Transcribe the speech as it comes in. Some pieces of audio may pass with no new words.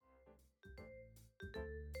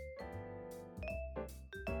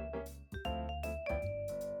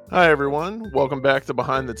Hi, everyone. Welcome back to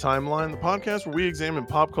Behind the Timeline, the podcast where we examine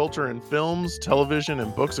pop culture in films, television,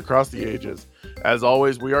 and books across the ages. As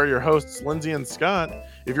always, we are your hosts, Lindsay and Scott.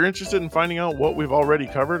 If you're interested in finding out what we've already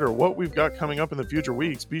covered or what we've got coming up in the future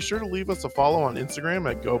weeks, be sure to leave us a follow on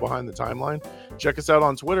Instagram at Go Behind the Timeline, check us out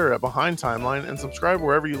on Twitter at Behind Timeline, and subscribe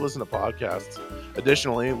wherever you listen to podcasts.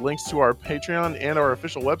 Additionally, links to our Patreon and our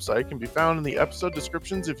official website can be found in the episode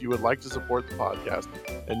descriptions if you would like to support the podcast.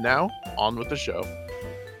 And now, on with the show.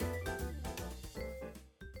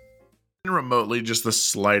 Remotely just the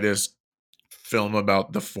slightest film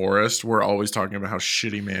about the forest, we're always talking about how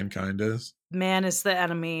shitty mankind is. Man is the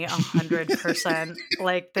enemy 100%.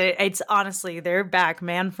 It's honestly, they're back.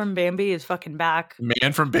 Man from Bambi is fucking back.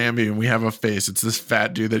 Man from Bambi, and we have a face. It's this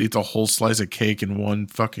fat dude that eats a whole slice of cake in one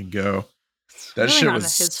fucking go. That really shit not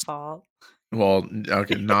was his fault. Well,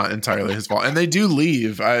 okay, not entirely his fault. And they do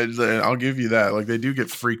leave. I'll give you that. Like, they do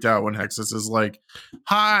get freaked out when Hexus is like,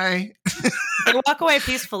 "Hi." They walk away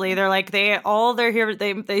peacefully. They're like, they're here.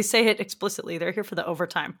 They say it explicitly. They're here for the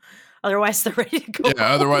overtime. Otherwise, they're ready to go. Yeah.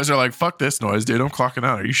 home. Otherwise, they're like, "Fuck this noise, dude. I'm clocking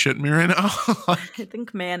out. Are you shitting me right now?" I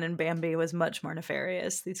think Man and Bambi was much more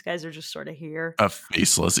nefarious. These guys are just sort of here. A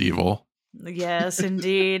faceless evil. Yes,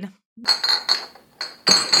 indeed.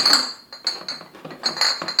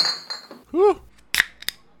 Whew.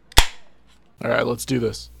 All right, let's do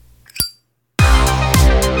this.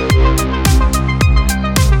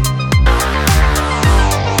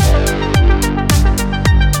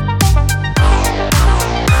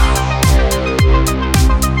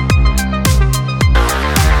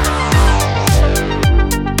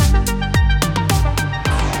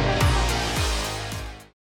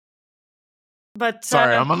 But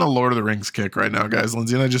sorry, I'm on a Lord of the Rings kick right now, guys.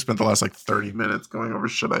 Lindsay and I just spent the last 30 minutes going over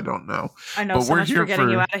shit I don't know. I know, but so much for getting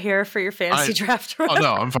you out of here for your fantasy draft. Oh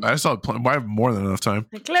no, I'm fine. I still have I have more than enough time.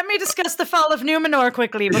 Let me discuss the fall of Numenor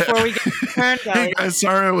quickly before we get to Ferngully. Hey guys,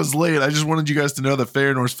 sorry I was late. I just wanted you guys to know that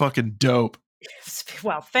Feanor's fucking dope.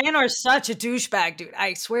 Wow, Feanor's such a douchebag, dude.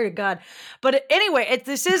 I swear to God. But anyway,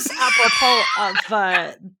 this is apropos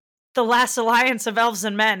of the last alliance of elves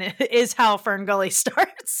and men is how Ferngully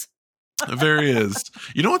starts. There he is.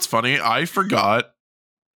 You know what's funny? I forgot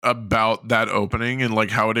about that opening and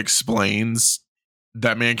like how it explains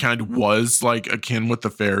that mankind was like akin with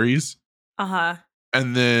the fairies. Uh-huh.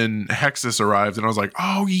 And then Hexus arrived and I was like,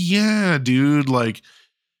 oh yeah, dude. Like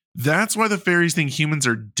that's why the fairies think humans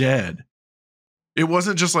are dead. It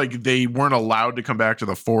wasn't just like they weren't allowed to come back to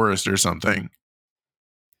the forest or something.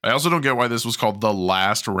 I also don't get why this was called the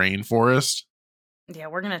last rainforest. Yeah,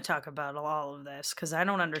 we're going to talk about all of this because I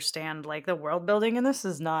don't understand. Like, the world building in this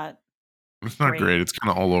is not... It's not great. It's kind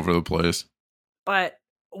of all over the place. But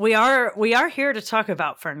we are here to talk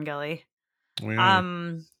about Ferngully.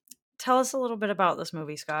 Tell us a little bit about this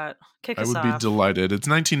movie, Scott. Kick us off. I would be delighted. It's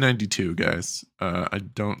 1992, guys. I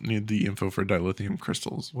don't need the info for dilithium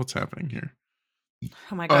crystals. What's happening here?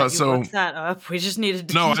 Oh my God, you looked that up. We just needed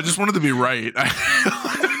to... No, I just wanted to be right.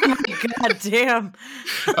 God damn.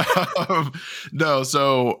 No,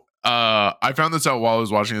 so I found this out while I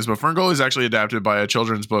was watching this, but Ferngully is actually adapted by a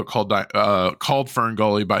children's book called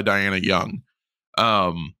Ferngully by Diana Young.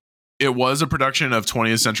 It was a production of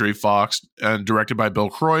 20th Century Fox and directed by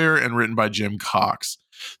Bill Croyer and written by Jim Cox.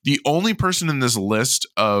 The only person in this list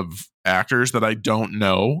of actors that I don't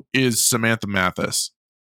know is Samantha Mathis.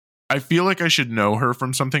 I feel like I should know her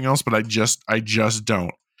from something else, but I just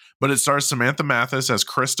don't. But it stars Samantha Mathis as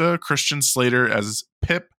Krista, Christian Slater as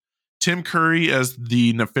Pip, Tim Curry as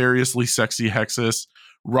the nefariously sexy Hexus,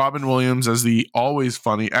 Robin Williams as the always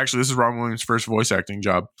funny... Actually, this is Robin Williams' first voice acting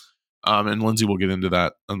job. And Lindsay will get into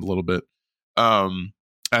that in a little bit.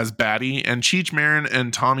 As Batty, and Cheech Marin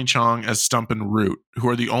and Tommy Chong as Stump and Root, who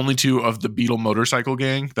are the only two of the Beetle motorcycle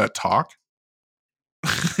gang that talk.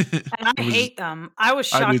 And I hate them. I was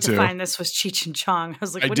shocked to find this was Cheech and Chong. I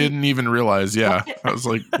was like, I didn't even realize. Yeah. What? I was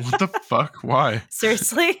like, what the fuck? Why?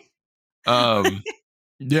 Seriously?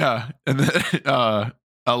 Yeah. And then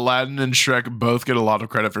Aladdin and Shrek both get a lot of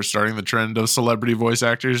credit for starting the trend of celebrity voice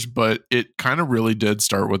actors, but it kind of really did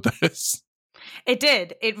start with this. It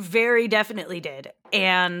did. It very definitely did.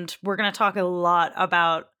 And we're going to talk a lot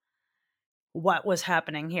about what was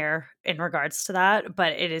happening here in regards to that,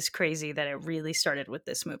 but it is crazy that it really started with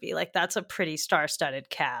this movie. Like, that's a pretty star-studded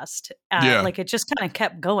cast. Yeah. Like, it just kind of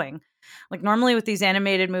kept going. Like, normally with these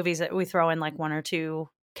animated movies that we throw in like one or two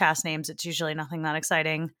cast names, it's usually nothing that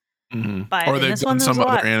exciting. Mm-hmm. But or they've done some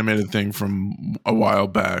other animated thing from a while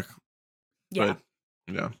back. Yeah.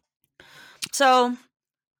 But, yeah. So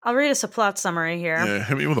I'll read us a plot summary here. Yeah,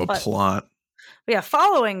 hit me with a plot. But yeah,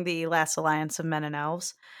 following the last alliance of men and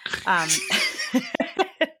elves,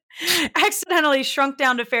 Accidentally shrunk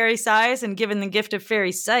down to fairy size and given the gift of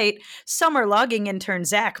fairy sight, summer logging intern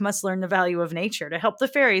Zach must learn the value of nature to help the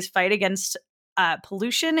fairies fight against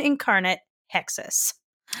pollution incarnate Hexus.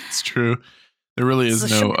 It's true. There really It's is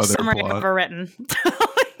the no shortest other summary I've plot. ever written.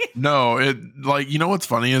 No, it like, you know what's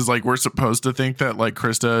funny is like we're supposed to think that like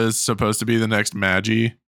Krista is supposed to be the next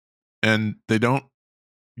Maggie, and they don't.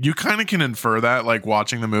 You kind of can infer that like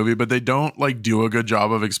watching the movie, but they don't like do a good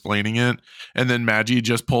job of explaining it. And then Maggie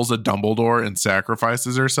just pulls a Dumbledore and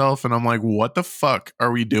sacrifices herself, and I'm like, what the fuck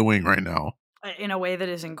are we doing right now? In a way that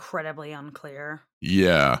is incredibly unclear.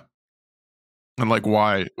 Yeah. And like,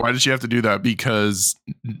 why? Why did she have to do that? Because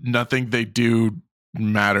nothing they do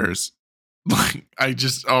matters. Like, I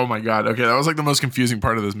just, oh my God. Okay, that was like the most confusing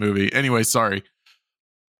part of this movie. Anyway, sorry.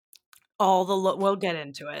 We'll get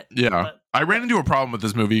into it. Yeah. I ran into a problem with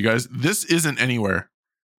this movie, you guys. This isn't anywhere.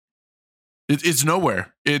 It's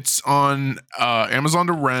nowhere. It's on Amazon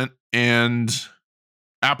to rent and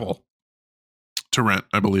Apple to rent,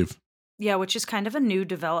 I believe. Yeah, which is kind of a new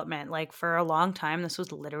development. Like for a long time, this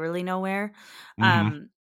was literally nowhere. Mhm.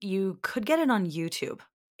 You could get it on YouTube.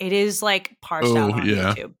 It is like parsed out on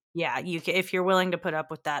Yeah. YouTube. Yeah, if you're willing to put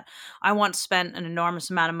up with that. I once spent an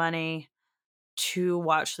enormous amount of money to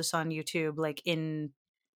watch this on YouTube, like in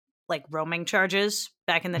like roaming charges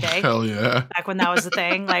back in the day. Hell yeah. Back when that was the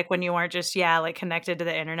thing, like when you weren't just like connected to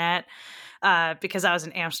the internet. Because I was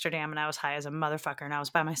in Amsterdam and I was high as a motherfucker, and I was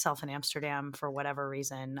by myself in Amsterdam for whatever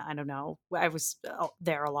reason. I don't know. I was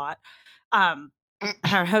there a lot. I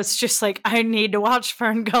don't know. It's just like, I need to watch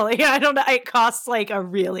Ferngully. I don't know. It costs like a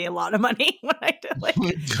lot of money when I did. Like,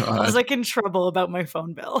 Oh I was like in trouble about my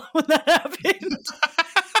phone bill when that happened.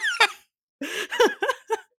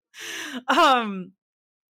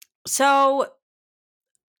 So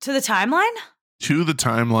to the timeline? To the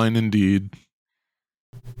timeline, indeed.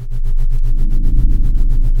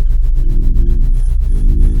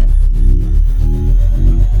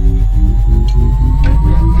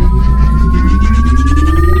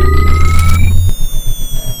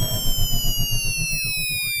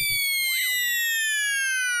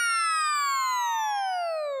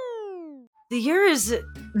 The year is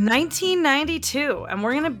 1992, and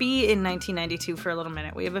we're going to be in 1992 for a little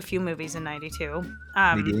minute. We have a few movies in 92.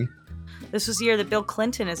 We do. This was the year that Bill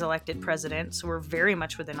Clinton is elected president, so we're very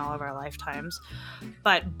much within all of our lifetimes.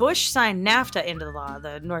 But Bush signed NAFTA into the law,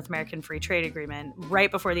 the North American Free Trade Agreement,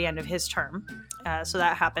 right before the end of his term. So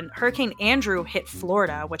that happened. Hurricane Andrew hit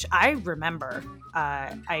Florida, which I remember.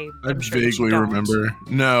 I vaguely remember.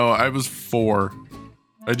 No, I was 4.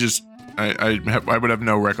 I would have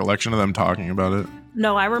no recollection of them talking about it.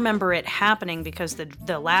 No, I remember it happening because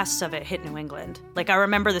the last of it hit New England. Like, I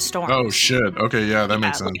remember the storm. Oh, shit. Okay, yeah, that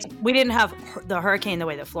makes sense. Like, we didn't have the hurricane the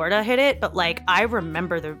way that Florida hit it, but, like, I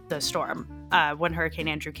remember the storm when Hurricane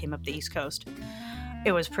Andrew came up the East Coast.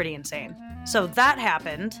 It was pretty insane. So that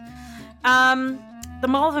happened. The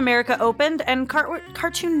Mall of America opened, and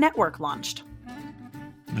Cartoon Network launched.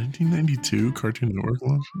 1992 Cartoon Network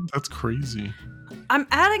launched? That's crazy. I'm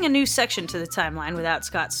adding a new section to the timeline without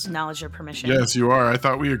Scott's knowledge or permission. Yes, you are. I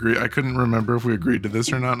thought we agreed. I couldn't remember if we agreed to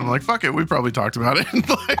this or not. And I'm like, fuck it. We probably talked about it.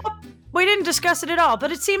 We didn't discuss it at all, but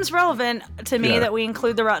it seems relevant to me that we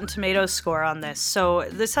include the Rotten Tomatoes score on this. So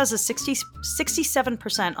this has a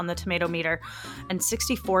 67% on the tomato meter and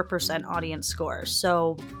 64% audience score.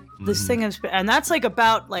 So this thing is, and that's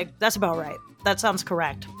about right. That sounds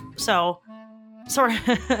correct. So sort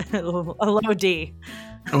of a low D.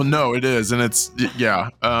 Oh no, it is, and it's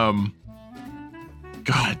God,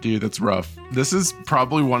 dude, that's rough. This is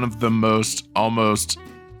probably one of the most almost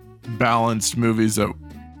balanced movies that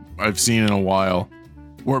I've seen in a while,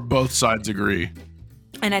 where both sides agree.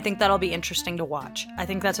 And I think that'll be interesting to watch. I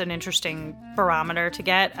think that's an interesting barometer to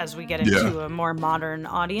get as we get into a more modern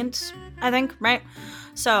audience, I think, right?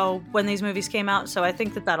 So when these movies came out, so I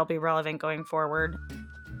think that'll be relevant going forward.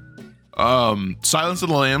 Silence of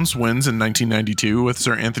the Lambs wins in 1992 with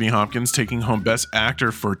Sir Anthony Hopkins taking home Best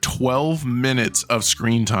Actor for 12 minutes of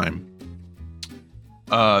screen time.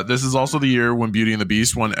 This is also the year when Beauty and the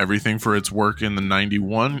Beast won everything for its work in the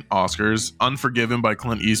 91 Oscars. Unforgiven by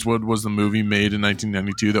Clint Eastwood was the movie made in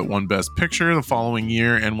 1992 that won Best Picture the following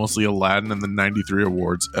year, and we'll see Aladdin in the 93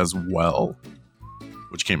 awards as well,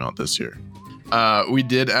 which came out this year. We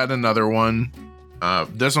did add another one.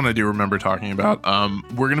 This one I do remember talking about.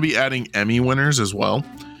 We're going to be adding Emmy winners as well.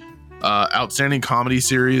 Outstanding Comedy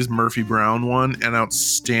Series, Murphy Brown won, and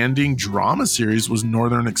Outstanding Drama Series was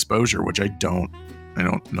Northern Exposure, which I don't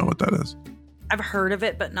know what that is. I've heard of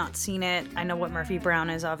it, but not seen it. I know what Murphy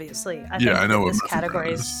Brown is, obviously. I know this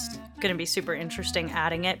category is going to be super interesting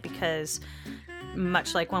adding it because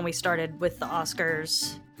much like when we started with the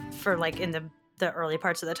Oscars for like in the early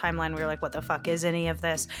parts of the timeline, we were like, what the fuck is any of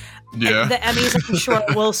this? Yeah. The Emmys, I'm sure,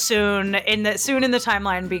 will soon in the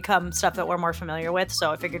timeline become stuff that we're more familiar with.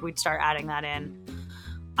 So I figured we'd start adding that in.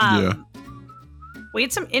 We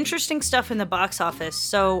had some interesting stuff in the box office.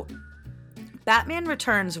 So Batman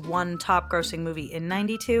Returns won top grossing movie in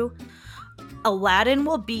 92. Aladdin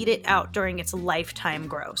will beat it out during its lifetime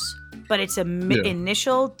gross, but its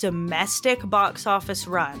initial domestic box office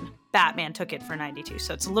run, Batman took it for 92.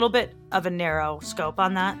 So it's a little bit of a narrow scope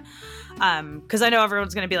on that. Because I know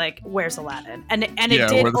everyone's going to be like, where's Aladdin? And it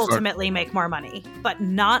did ultimately make more money, but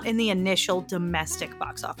not in the initial domestic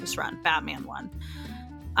box office run. Batman won.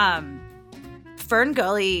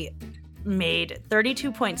 Ferngully made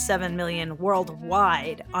 $32.7 million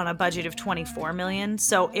worldwide on a budget of $24 million.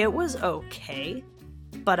 So it was okay,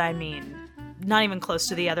 but I mean, not even close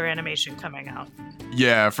to the other animation coming out.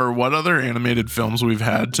 Yeah, for what other animated films we've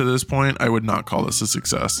had to this point, I would not call this a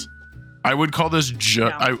success. I would call this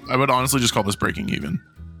I would honestly just call this breaking even.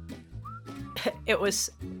 It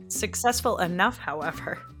was successful enough,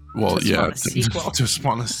 however. Well, just want a sequel. Just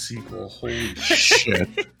want a sequel. Holy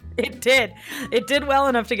shit. It did. It did well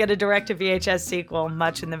enough to get a direct-to-VHS sequel,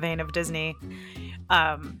 much in the vein of Disney.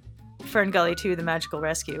 Ferngully 2, The Magical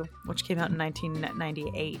Rescue, which came out in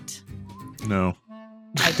 1998. No.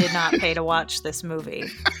 I did not pay to watch this movie.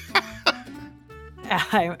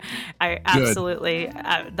 I absolutely,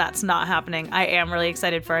 that's not happening. I am really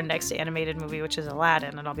excited for our next animated movie, which is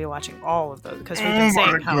Aladdin, and I'll be watching all of those because we've been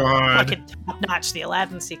saying how fucking top-notch the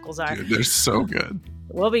Aladdin sequels are. Dude, they're so good.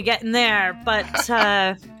 We'll be getting there, but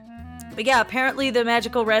yeah, apparently the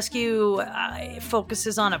Magical Rescue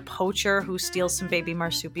focuses on a poacher who steals some baby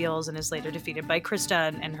marsupials and is later defeated by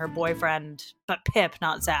Krista and her boyfriend, but Pip,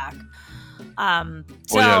 not Zach.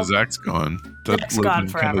 Zach's gone. Zach's gone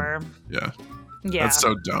forever. Yeah. That's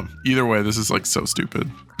so dumb. Either way, this is like so stupid.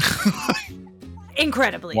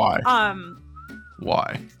 Incredibly. Why?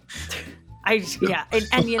 Why?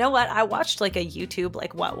 And you know what? I watched like a YouTube,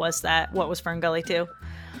 like what was that? What was Ferngully 2?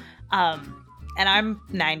 And I'm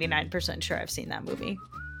 99% sure I've seen that movie.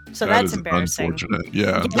 So that's embarrassing. Unfortunate.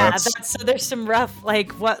 Yeah. So there's some rough,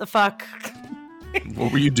 like, what the fuck?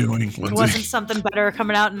 What were you doing, Lindsay? Wasn't something better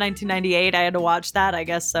coming out in 1998? I had to watch that, I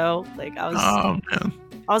guess so. Like, I was... Oh, man.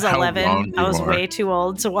 I was 11. I was way too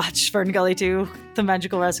old to watch Ferngully 2, The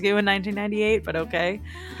Magical Rescue in 1998, but okay.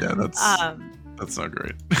 Yeah, that's not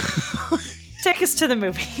great. Take us to the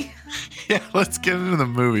movie. Yeah, let's get into the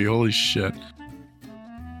movie. Holy shit.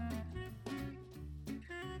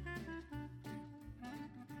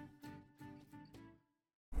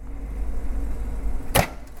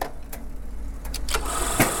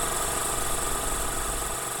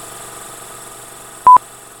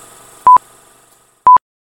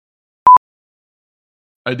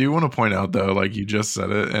 I do want to point out, though, like you just said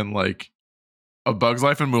it, and like A Bug's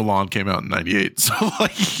Life and Mulan came out in 98. So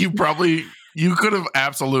like you could have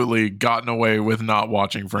absolutely gotten away with not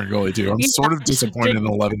watching Ferngully 2. I'm sort of disappointed in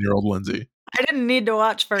 11-year-old Lindsay. I didn't need to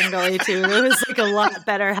watch Ferngully 2. There was like a lot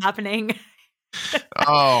better happening.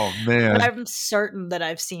 Oh, man. But I'm certain that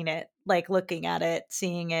I've seen it, like looking at it,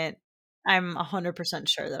 seeing it. I'm 100%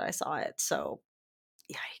 sure that I saw it. So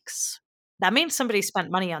yikes. That means somebody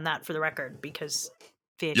spent money on that, for the record, because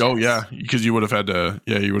VHS. Oh yeah, because you would have had to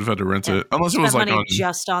rent it, unless it was like money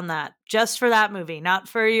just on that, just for that movie, not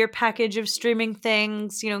for your package of streaming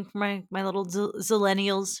things. You know, my little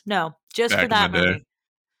zillennials. No, just for that movie.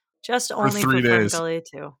 Just only for Ferngully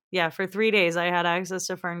 2. Yeah, for 3 days I had access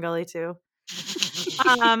to Ferngully 2.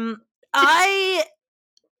 I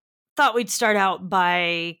thought we'd start out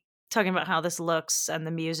by talking about how this looks and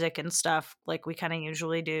the music and stuff, like we kind of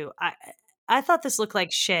usually do. I thought this looked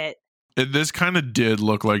like shit. This kind of did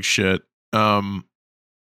look like shit. A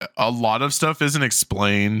lot of stuff isn't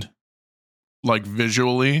explained, like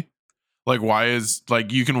visually. Like, why is,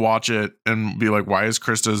 like, you can watch it and be like, why is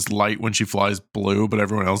Krista's light when she flies blue, but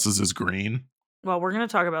everyone else's is green? Well, we're going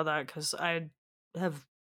to talk about that because I have.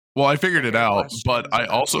 Well, I figured it out, but I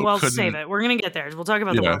also couldn't. Save it. We're going to get there. We'll talk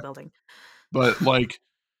about the world building. But, like,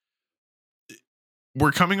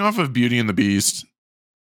 we're coming off of Beauty and the Beast,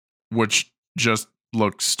 which just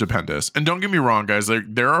looked stupendous. And don't get me wrong, guys,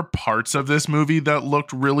 there are parts of this movie that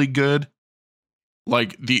looked really good.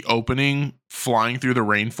 Like the opening flying through the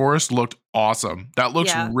rainforest looked awesome. That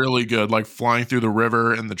looks really good. Like flying through the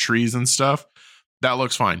river and the trees and stuff. That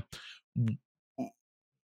looks fine.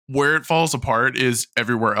 Where it falls apart is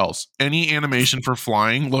everywhere else. Any animation for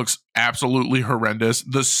flying looks absolutely horrendous.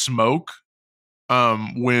 The smoke,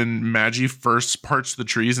 when Maggie first parts the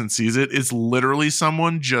trees and sees it, is literally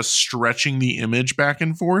someone just stretching the image back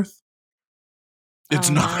and forth. It's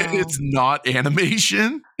Oh not no. it's not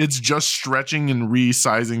animation. It's just stretching and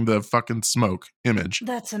resizing the fucking smoke image.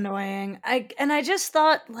 That's annoying. I just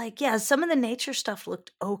thought like, yeah, some of the nature stuff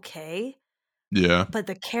looked okay, Yeah. but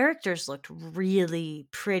the characters looked really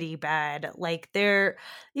pretty bad. Like they're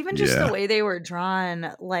even just the Yeah. way they were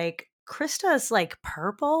drawn, like Krista's like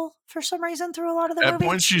purple for some reason through a lot of the At movie.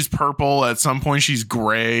 points she's purple, at some point she's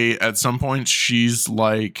gray, at some point she's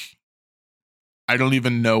like I don't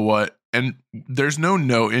even know what. And there's no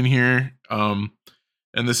note in here.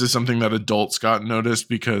 And this is something that adults got noticed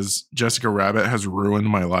because Jessica Rabbit has ruined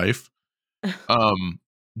my life. Um,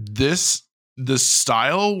 this the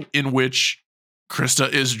style in which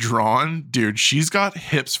Krista is drawn, dude, she's got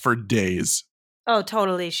hips for days. Oh,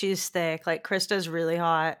 totally. She's thick. Like Krista's really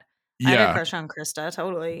hot. I had a Yeah. crush on Krista,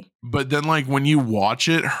 totally. But then like when you watch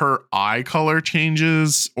it, her eye color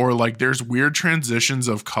changes or like there's weird transitions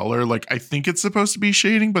of color. Like I think it's supposed to be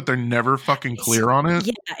shading, but they're never fucking clear on it.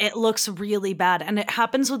 Yeah, it looks really bad. And it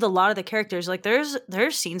happens with a lot of the characters. Like there's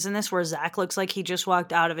scenes in this where Zach looks like he just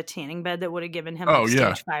walked out of a tanning bed that would have given him like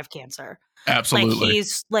stage 5 cancer. Absolutely. Like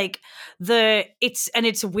he's like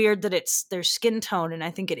it's weird that it's their skin tone, and I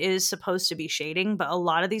think it is supposed to be shading, but a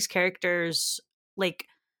lot of these characters like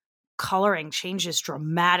coloring changes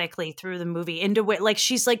dramatically through the movie into what like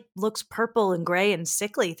she's like looks purple and gray and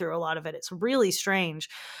sickly through a lot of it. It's really strange.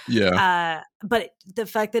 Yeah. But the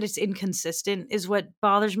fact that it's inconsistent is what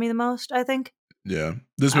bothers me the most, I think. Yeah.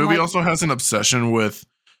 This movie also has an obsession with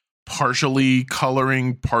partially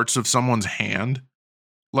coloring parts of someone's hand.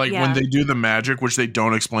 Like when they do the magic, which they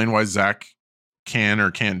don't explain why Zach can or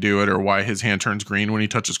can't do it or why his hand turns green when he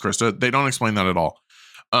touches Krista. They don't explain that at all.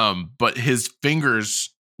 But his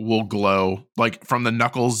fingers will glow, like from the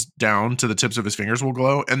knuckles down to the tips of his fingers will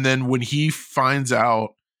glow. And then when he finds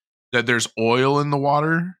out that there's oil in the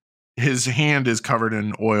water, his hand is covered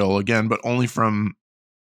in oil again, but only from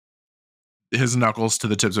his knuckles to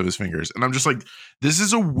the tips of his fingers. And I'm just like, this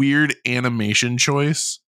is a weird animation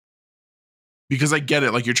choice. Because I get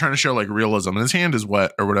it, like you're trying to show like realism, and his hand is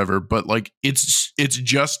wet or whatever, but like it's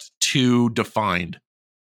just too defined.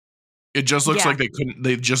 It just looks like they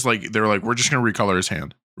were like, we're just gonna recolor his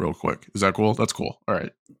hand real quick. Is that cool? That's cool. All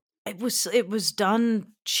right. It was done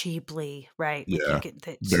cheaply, right? Yeah,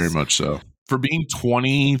 Like very much so. For being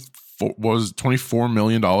 $24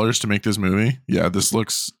 million to make this movie. Yeah, this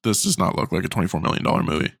does not look like a $24 million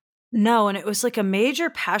movie. No, and it was like a major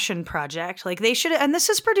passion project. Like they should, and this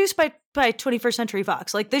is produced by 21st Century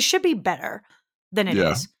Fox. Like this should be better than it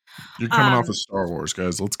is. You're coming off of Star Wars,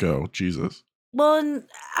 guys. Let's go. Jesus. Well, and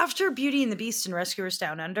after Beauty and the Beast and Rescuers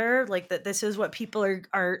Down Under, like that, this is what people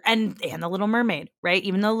are, and the Little Mermaid, right?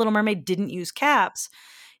 Even though Little Mermaid didn't use caps,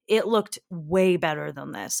 it looked way better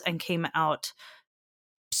than this and came out.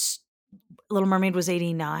 Little Mermaid was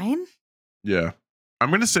 89. Yeah, I'm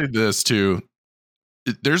gonna say this too.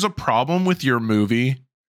 There's a problem with your movie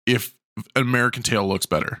if American Tail looks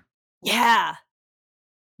better. Yeah,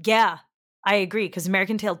 I agree, because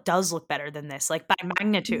American Tail does look better than this, like by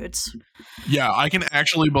magnitudes. Yeah, I can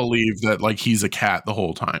actually believe that like he's a cat the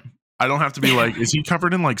whole time. I don't have to be like, is he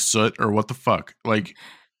covered in like soot or what the fuck? Like,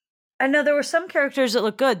 I know there were some characters that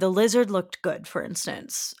looked good. The lizard looked good, for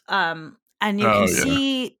instance. And you can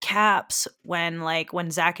see caps when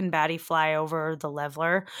Zach and Batty fly over the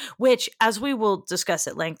leveler, which, as we will discuss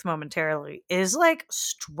at length momentarily, is like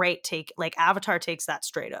straight take. Like Avatar takes that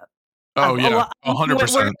straight up. Oh yeah, 100%. We're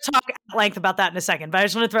going to talk at length about that in a second, but I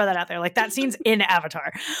just want to throw that out there. Like that scene's in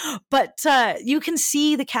Avatar, but you can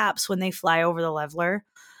see the caps when they fly over the leveler,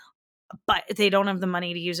 but they don't have the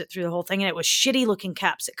money to use it through the whole thing. And it was shitty looking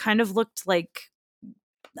caps. It kind of looked like,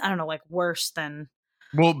 I don't know, like worse than.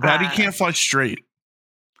 Well, Batty can't fly straight.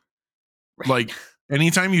 Right. Like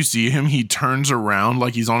anytime you see him, he turns around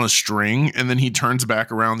like he's on a string, and then he turns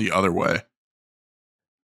back around the other way.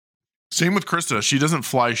 Same with Krista. She doesn't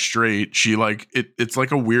fly straight. She like it's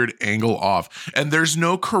like a weird angle off. And there's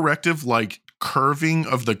no corrective like curving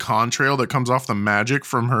of the contrail that comes off the magic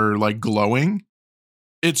from her like glowing.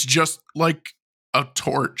 It's just like a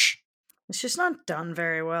torch. It's just not done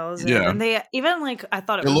very well, is it? Yeah. And they even like I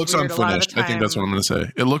thought it was looks weird unfinished. I think that's what I'm gonna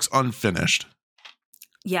say. It looks unfinished.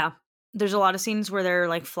 Yeah. There's a lot of scenes where they're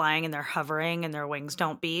like flying and they're hovering and their wings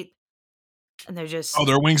don't beat. And they're just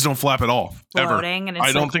their wings don't flap at all. Floating, and it's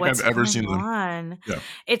I don't think I've ever seen them. Yeah.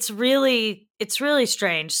 It's really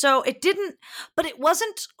strange. So it didn't, but it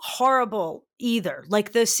wasn't horrible either.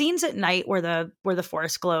 Like the scenes at night where the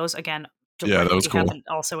forest glows again. Yeah, that was cool.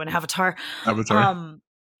 Also in Avatar.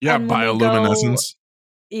 Yeah, bioluminescence.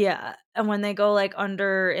 Yeah, and when they go like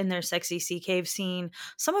under in their sexy sea cave scene,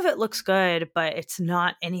 some of it looks good, but it's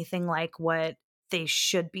not anything like what they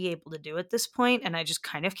should be able to do at this point, and I just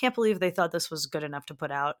kind of can't believe they thought this was good enough to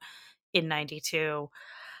put out in 92.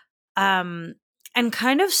 Um, and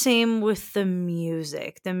kind of same with the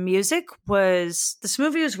music. The music was this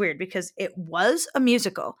movie was weird because it was a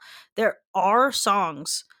musical. There are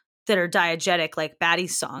songs that are diegetic, like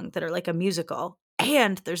Batty's song, that are like a musical.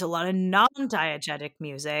 And there's a lot of non-diegetic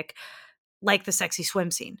music, like the sexy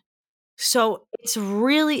swim scene. So it's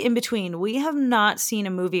really in between. We have not seen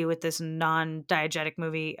a movie with this non-diegetic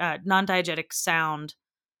sound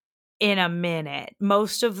in a minute.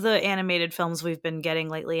 Most of the animated films we've been getting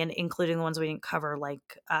lately, and including the ones we didn't cover, like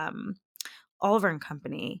Oliver and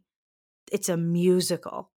Company, it's a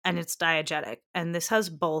musical and it's diegetic. And this has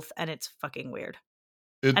both, and it's fucking weird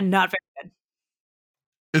It and not very good.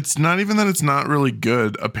 it's not even that it's not really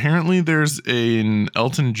good. Apparently, there's an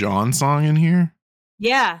Elton John song in here.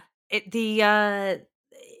 Yeah, I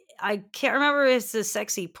can't remember if it's the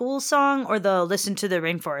Sexy Pool song or the Listen to the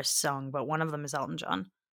Rainforest song, but one of them is Elton John.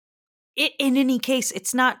 In any case,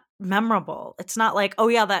 it's not memorable. It's not like, oh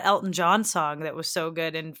yeah, that Elton John song that was so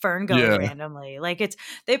good in Ferngully Yeah, randomly. Like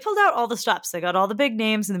they pulled out all the stops. They got all the big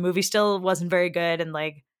names, and the movie still wasn't very good. And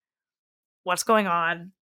like, what's going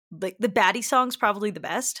on? Like the Batty song's probably the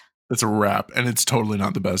best. it's a rap, and it's totally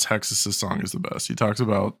not the best. Hexus' song is the best. He talks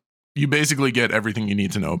about you basically get everything you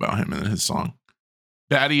need to know about him in his song.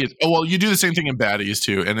 Batty is you do the same thing in Baddies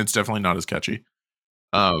too, and it's definitely not as catchy.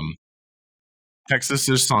 Um,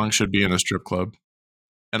 Hexus' song should be in a strip club,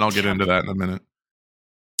 and I'll get into that in a minute.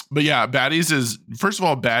 But yeah, Baddies is first of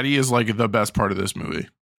all, Batty is like the best part of this movie.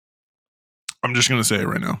 I'm just gonna say it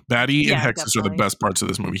right now. Batty and Hexus are the best parts of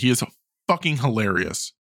this movie. He is fucking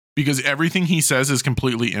hilarious because everything he says is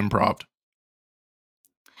completely improv.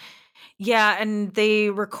 Yeah, and they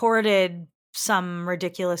recorded some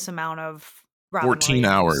ridiculous amount of 14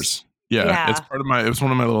 hours. Yeah, it's part of it was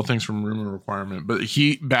one of my little things from Room and Requirement. But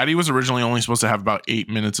Batty was originally only supposed to have about 8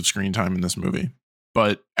 minutes of screen time in this movie.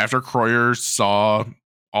 But after Croyer saw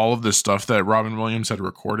all of this stuff that Robin Williams had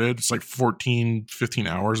recorded, it's like 14, 15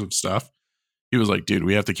 hours of stuff. He was like, dude,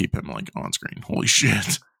 we have to keep him like on screen. Holy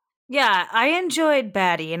shit. Yeah, I enjoyed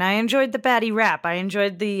Batty, and I enjoyed the Batty rap. I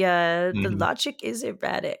enjoyed the logic is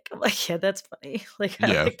erratic. I'm like, yeah, that's funny. Like,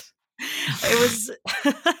 it was,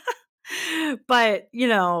 but you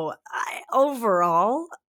know, overall,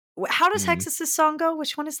 how does Hexus' song go?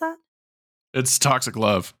 Which one is that? It's Toxic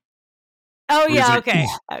Love. Oh yeah, like, okay.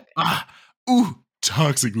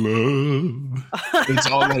 Toxic Love. It's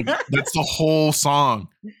all like that's the whole song,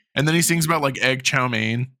 and then he sings about like egg chow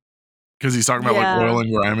mein. Because he's talking about like oil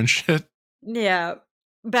and grime and shit. Yeah.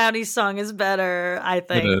 Batty's song is better, I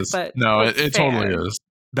think. It is. But no, it totally is.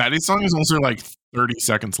 Batty's song is also like 30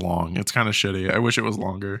 seconds long. It's kind of shitty. I wish it was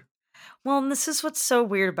longer. Well, and this is what's so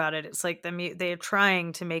weird about it. It's like they're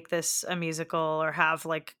trying to make this a musical or have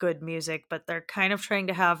like good music, but they're kind of trying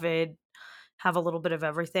to have a little bit of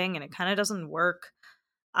everything, and it kind of doesn't work.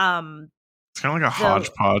 It's kind of like a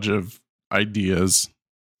hodgepodge of ideas.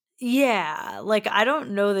 Yeah, like I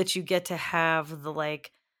don't know that you get to have the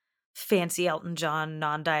like fancy Elton John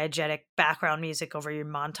non-diegetic background music over your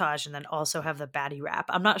montage and then also have the Batty rap.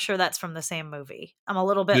 I'm not sure that's from the same movie. I'm a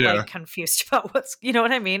little bit like confused about you know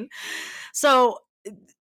what I mean? So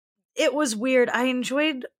it was weird. I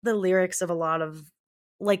enjoyed the lyrics of a lot of,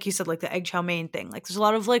 like you said, like the egg chow mein thing. Like there's a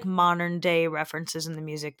lot of like modern day references in the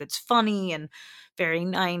music that's funny and very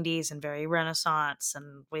 90s and very Renaissance,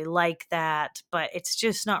 and we like that, but it's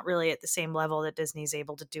just not really at the same level that Disney's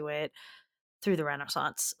able to do it through the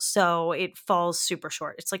Renaissance. So it falls super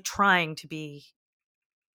short. It's like trying to be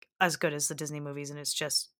as good as the Disney movies, and it's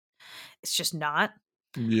just not.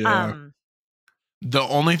 Yeah. The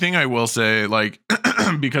only thing I will say, like,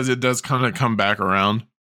 because it does kind of come back around,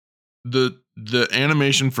 the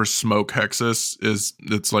animation for Smoke Hexus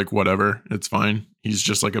it's like whatever, it's fine. He's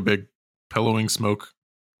just like a big pillowing smoke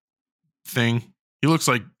thing. He looks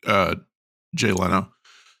like Jay Leno.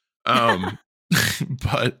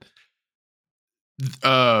 But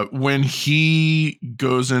when he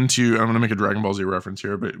goes into, I'm gonna make a Dragon Ball Z reference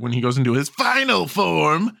here, but when he goes into his final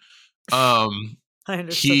form, I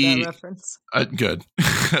understood that reference. Good.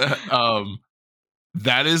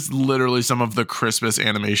 That is literally some of the crispest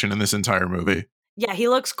animation in this entire movie. Yeah, he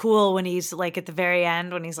looks cool when he's like at the very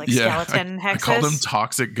end when he's like skeleton Hexus. I called him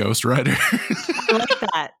Toxic Ghost Rider. I like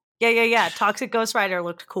that. Yeah. Toxic Ghost Rider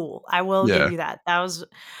looked cool. I will give you that.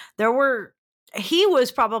 He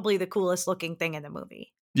was probably the coolest looking thing in the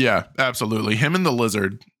movie. Yeah, absolutely. Him and the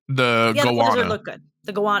lizard. The Goanna. The lizard looked good.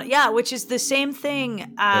 The Goanna. Yeah, which is the same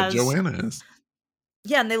thing as Joanna is.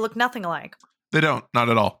 Yeah, and they look nothing alike. They don't. Not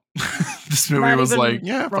at all. This movie was like,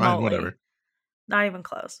 yeah, fine, whatever. Not even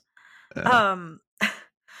close. Yeah. Um,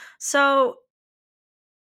 so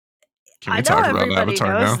Can I we know talk about everybody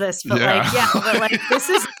Avatar knows now? this, but Yeah. like, yeah, but like, this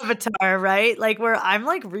is Avatar, right? Like, where I'm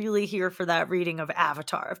like really here for that reading of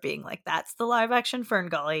Avatar, of being like, that's the live action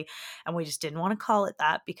Ferngully, and we just didn't want to call it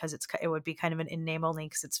that because it would be kind of an in name only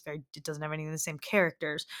because it doesn't have any of the same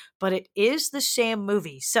characters, but it is the same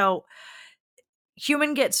movie. So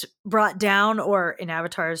human gets brought down, or in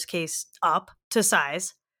Avatar's case, up to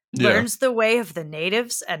size, Yeah. learns the way of the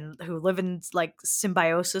natives and who live in like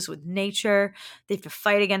symbiosis with nature. They have to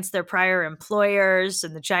fight against their prior employers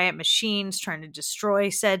and the giant machines trying to destroy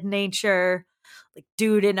said nature. Like,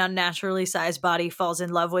 dude in unnaturally sized body falls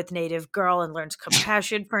in love with native girl and learns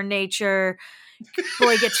compassion for nature.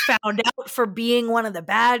 Boy gets found out for being one of the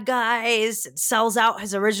bad guys and sells out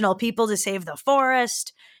his original people to save the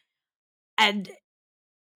forest.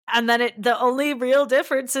 And then the only real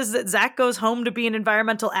difference is that Zach goes home to be an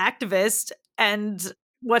environmental activist, and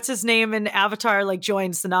what's his name in Avatar like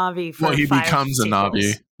joins the Na'vi Well, for he 5 becomes a Navi.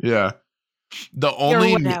 sequels Yeah. The or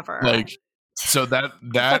only whatever. like so that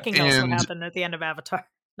Who that fucking knows what and happened at the end of Avatar?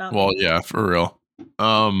 Not well, me. yeah, for real.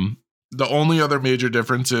 The only other major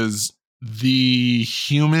difference is the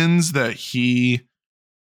humans that he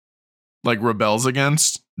like rebels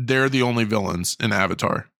against, they're the only villains in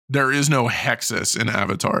Avatar. There is no Hexus in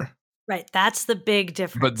Avatar. Right, that's the big But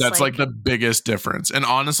difference. that's like Like, the biggest difference. And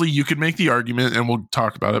honestly, you could make the argument, and we'll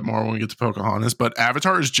talk about it more when we get to Pocahontas, but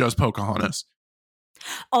Avatar is just Pocahontas.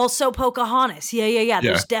 also Pocahontas. Yeah. Yeah.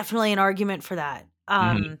 There's definitely an argument for that.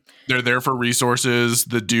 Mhm. They're there for resources.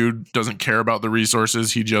 The dude doesn't care about the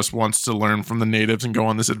resources. He just wants to learn from the natives and go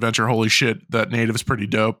on this adventure. Holy shit, that native's pretty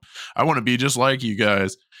dope. I want to be just like you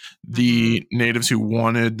guys. The natives who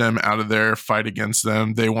wanted them out of there fight against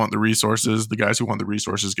them. They want the resources. The guys who want the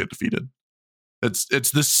resources get defeated. It's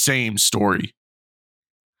the same story.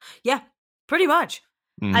 Yeah, pretty much.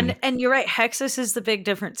 Mm. And you're right, Hexus is the big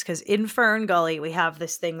difference because in Ferngully we have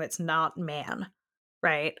this thing that's not man,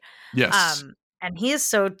 right? Yes. And he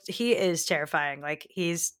is terrifying. Like,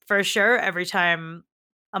 he's for sure every time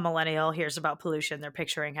a millennial hears about pollution, they're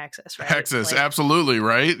picturing Hexus, right? Hexus, Like, absolutely,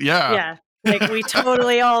 right? Yeah. yeah. Like, we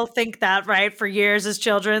totally all think that, right? For years as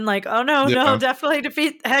children, like, oh no, no, Yeah. definitely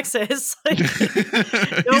defeat Hexus. Like, He's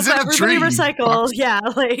nope, in a everybody tree. recycle. Yeah,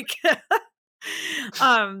 like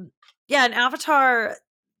yeah, in Avatar,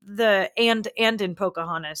 and in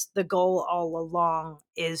Pocahontas, the goal all along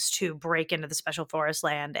is to break into the special forest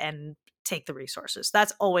land and take the resources.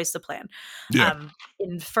 That's always the plan. Yeah.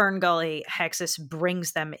 In Ferngully, Hexus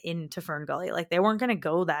brings them into Ferngully. Like, they weren't going to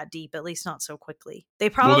go that deep, at least not so quickly. They Well,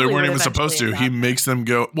 they probably weren't would even supposed eventually to. have He gotten there. makes them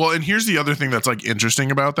go. Well, and here's the other thing that's like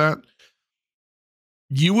interesting about that.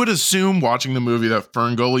 You would assume watching the movie that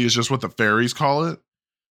Ferngully is just what the fairies call it.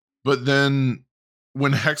 But then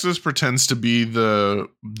when Hexus pretends to be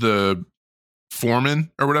the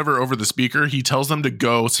foreman or whatever over the speaker, he tells them to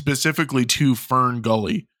go specifically to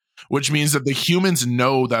Ferngully, which means that the humans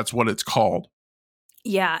know that's what it's called.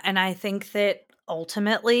 Yeah, and I think that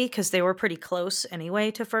ultimately, because they were pretty close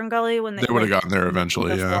anyway to Ferngully when They they would have like gotten there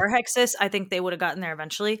eventually, yeah. before Hexus, I think they would have gotten there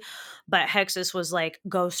eventually. But Hexus was like,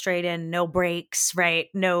 go straight in, no breaks, right?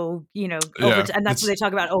 No, over, Yeah. and that's what they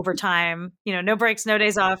talk about overtime. No breaks, no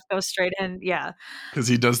days off, go straight in. Yeah, Because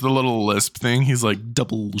he does the little lisp thing. He's like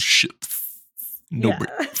double shifts. No break.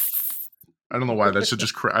 yeah. I don't know why that should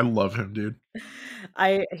just I love him, dude.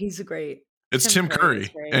 He's great. It's Tim Curry is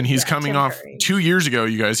Curry, great. and he's Yeah, coming Tim off Curry. 2 years ago,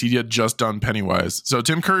 you guys. He had just done Pennywise. So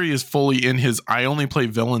Tim Curry is fully in his I only play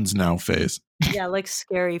villains now phase. Yeah, like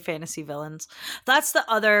scary fantasy villains. That's the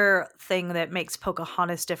other thing that makes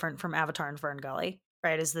Pocahontas different from Avatar and Ferngully,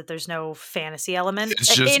 right? Is that there's no fantasy element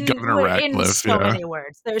It's just Governor in Ratcliffe, so yeah. many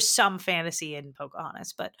words. There's some fantasy in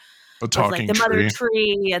Pocahontas, but A with like talking the mother tree.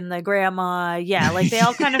 tree and the grandma, yeah, like they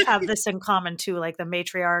all kind of have this in common too. Like the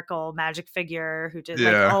matriarchal magic figure who did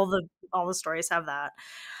like Yeah. all the stories have that.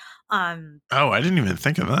 Oh, I didn't even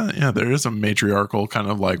think of that. Yeah, there is a matriarchal kind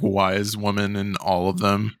of like wise woman in all of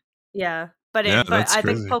them. Yeah, but Yeah, but that's I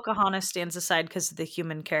think crazy. Pocahontas stands aside because of the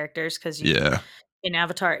human characters. Because Yeah. in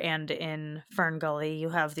Avatar and in Ferngully, you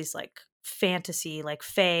have these like fantasy, like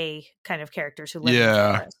fae kind of characters who live in the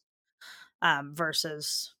Yeah. forest,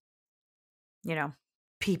 versus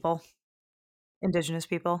people, indigenous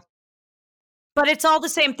people. But it's all the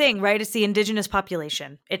same thing, right? It's the indigenous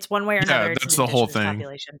population. It's one way or Yeah, another. It's an that's the whole indigenous thing.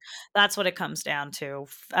 population. That's what it comes down to,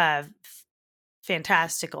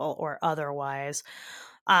 fantastical or otherwise.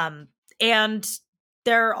 And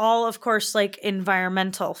they're all, of course, like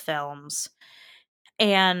environmental films.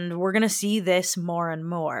 And we're going to see this more and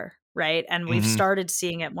more, right? And we've Mhm. started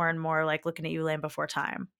seeing it more and more, like looking at you, Land Before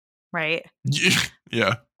Time, right?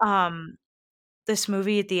 Yeah. Um, this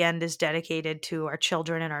movie at the end is dedicated to our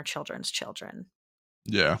children and our children's children,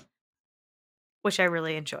 Yeah. which I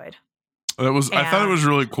really enjoyed. I thought it And was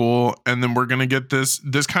really cool. And then we're going to get this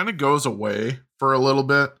kind of goes away for a little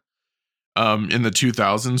bit in the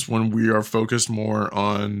 2000s when we are focused more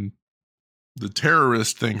on the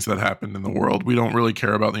terrorist things that happened in the world. We don't really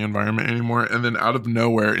care about the environment anymore. And then out of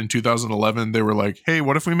nowhere in 2011, they were like, hey,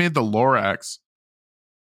 what if we made the Lorax?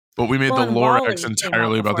 But we made the and Lorax WALL-E came out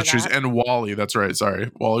entirely about the before trees. that. And Wally, that's right.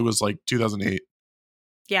 Sorry. Wally was like 2008.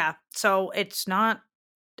 Yeah. So it's not,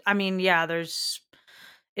 I mean, yeah,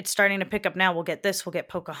 it's starting to pick up now. We'll get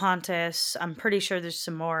Pocahontas. I'm pretty sure there's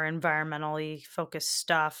some more environmentally focused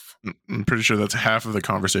stuff. I'm pretty sure that's half of the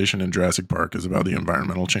conversation in Jurassic Park is about the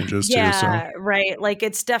environmental changes too. So Yeah, right. Like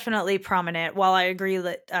it's definitely prominent. While I agree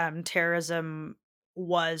that terrorism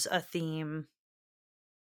was a theme,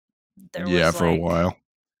 there yeah, was for a like, while.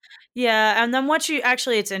 yeah, and then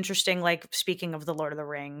it's interesting, like speaking of the Lord of the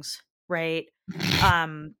Rings, right?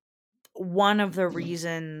 One of the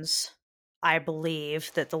reasons I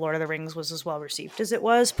believe that the Lord of the Rings was as well received as it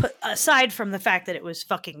was, put aside from the fact that it was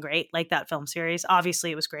fucking great, like that film series,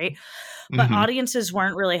 obviously it was great, but Mhm. audiences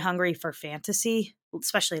weren't really hungry for fantasy,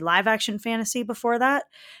 especially live action fantasy before that.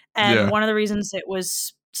 And Yeah. one of the reasons it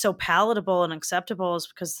was so palatable and acceptable is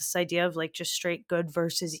because this idea of like just straight good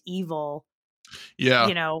versus evil, Yeah.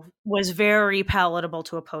 was very palatable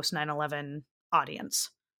to a post 9/11 audience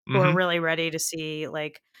who are Mhm. really ready to see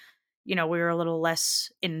like, we were a little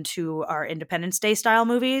less into our Independence Day style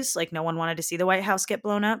movies. Like no one wanted to see the White House get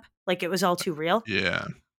blown up. Like it was all too real. Yeah.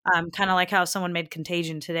 Kind of like how someone made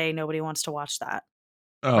Contagion today. Nobody wants to watch that.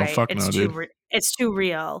 Oh, Right? fuck no, dude. It's too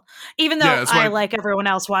real. Even though Yeah, it's I, why like everyone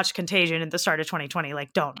else, watched Contagion at the start of 2020,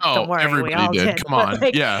 like, don't oh, worry, we everybody all did. did. Come But, on.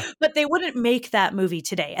 like Yeah. but they wouldn't make that movie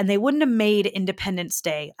today, and they wouldn't have made Independence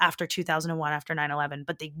Day after 2001, after 9/11,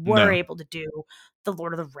 but they were No. able to do The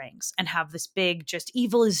Lord of the Rings and have this big, just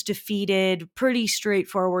evil is defeated, pretty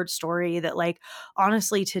straightforward story that, like,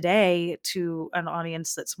 honestly, today, to an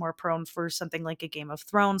audience that's more prone for something like a Game of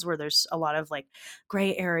Thrones, where there's a lot of, like,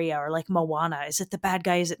 gray area, or like Moana, is it the bad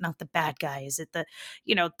guy? Is it not the bad guy? Is it the,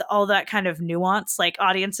 all that kind of nuance, like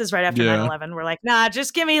audiences right after Yeah. 9/11 were like, nah,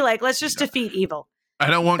 just give me like, let's just defeat evil.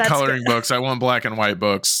 I don't want That's good. coloring books. I want black and white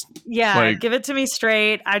books. Yeah, Like, give it to me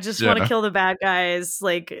straight. I just want to yeah. kill the bad guys.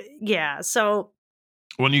 Like, yeah. So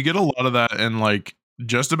When you get a lot of that in like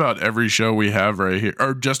just about every show we have right here,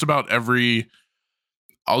 or just about every,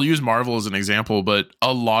 I'll use Marvel as an example, but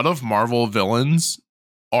a lot of Marvel villains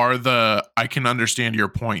are the I can understand your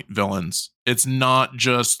point villains. It's not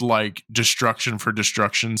just like destruction for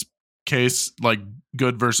destruction's case, like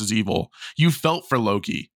good versus evil. You felt for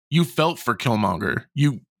Loki. You felt for Killmonger.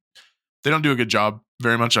 They don't do a good job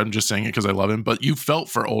very much. I'm just saying it because I love him, but you felt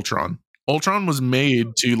for Ultron. Ultron was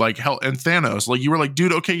made to like help, and Thanos. Like you were like,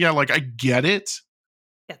 dude, okay, yeah, like I get it.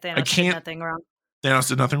 yeah, I Thanos did can't. nothing wrong. Thanos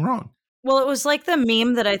did nothing wrong. Well, it was like the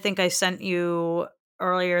meme that I think I sent you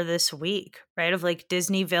earlier this week, right? Of like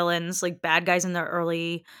Disney villains, like bad guys in their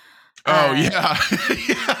early Oh yeah,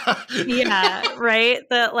 yeah, right.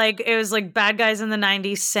 That like it was like bad guys in the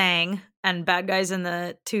 90s sang, and bad guys in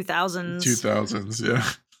the 2000s. 2000s,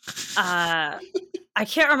 yeah. I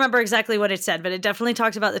can't remember exactly what it said, but it definitely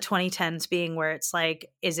talked about the 2010s being where it's like,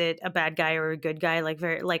 is it a bad guy or a good guy? Like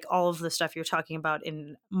very like all of the stuff you're talking about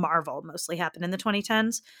in Marvel mostly happened in the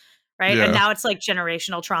 2010s. Right. Yeah. And now it's like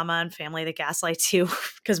generational trauma and family that gaslights you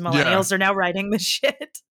because millennials are now writing this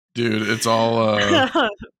shit. Dude, it's all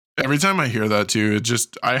every time I hear that too, it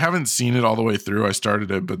just I haven't seen it all the way through. I started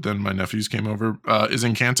it, but then my nephews came over. Is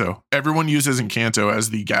Encanto. Everyone uses Encanto as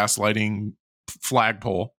the gaslighting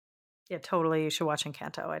flagpole. Yeah, totally. You should watch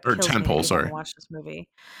Encanto. Or tentpole, sorry. Watch this movie.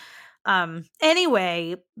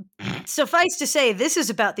 Anyway, suffice to say, this is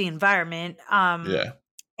about the environment. Yeah.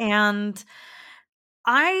 And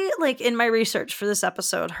I, like, in my research for this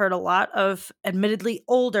episode, heard a lot of admittedly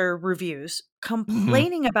older reviews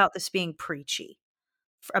complaining about this being preachy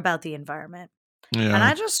about the environment. Yeah. And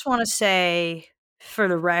I just want to say, for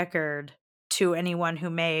the record, to anyone who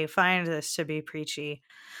may find this to be preachy,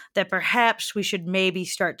 that perhaps we should maybe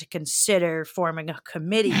start to consider forming a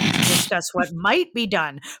committee to discuss what might be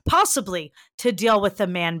done, possibly to deal with the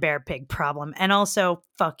man-bear-pig problem. And also,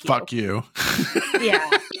 fuck you. Fuck you. Yeah.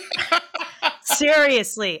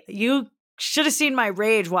 Seriously, you should have seen my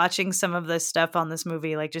rage watching some of this stuff on this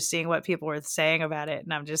movie, like just seeing what people were saying about it.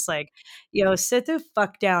 And I'm just like, yo, sit the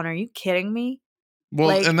fuck down. Are you kidding me? Well,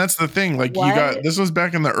 Like, and that's the thing. Like this was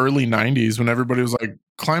back in the early 90s when everybody was like,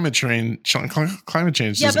 climate change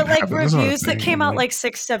yeah, but like happen. reviews that came out like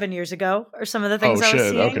 6-7 years ago or some of the things I was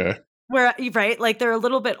seeing. Okay. Where right, like they're a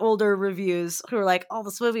little bit older reviews who are like, "Oh,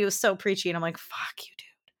 this movie was so preachy," and I'm like, "Fuck you,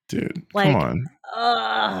 dude! Dude, come Like,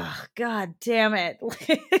 on. god damn it!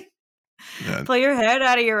 Yeah, Pull your head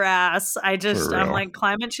out of your ass." for I'm real. like,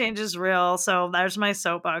 climate change is real, so there's my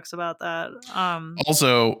soapbox about that.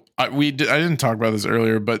 Also, I didn't talk about this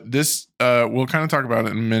earlier, but this we'll kind of talk about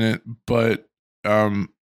it in a minute. But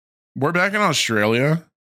we're back in Australia,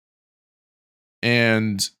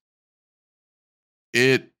 and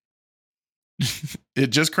it it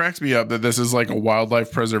just cracks me up that this is like a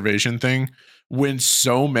wildlife preservation thing when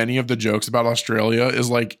so many of the jokes about Australia is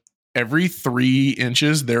like every 3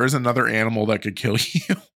 inches there is another animal that could kill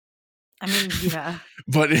you. I mean, yeah.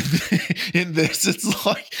 But in this, it's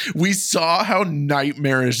like we saw how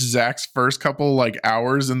nightmarish Zach's first couple like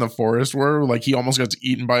hours in the forest were. Like he almost got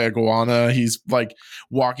eaten by a iguana. He's like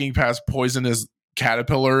walking past poisonous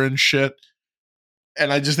caterpillar and shit.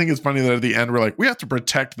 And I just think it's funny that at the end we're like, we have to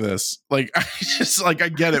protect this. Like, I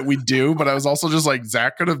get it, we do, but I was also just like,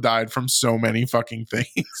 Zach could have died from so many fucking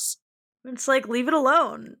things. It's like, leave it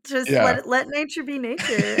alone. Just Yeah. let nature be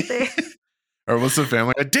nature. Or what's the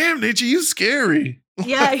family? Like, damn, nature, you scary.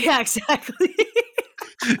 Yeah, exactly.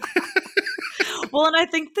 Well, and I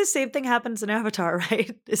think the same thing happens in Avatar,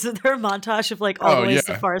 right? Isn't there a montage of like all the ways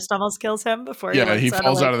the forest almost kills him before he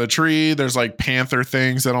falls out of the tree. There's like panther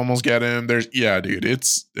things that almost get him. Dude,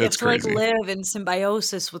 it's crazy. To like live in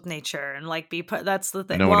symbiosis with nature and like be put. That's the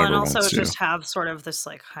thing. No Well, and also just have sort of this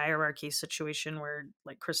like hierarchy situation where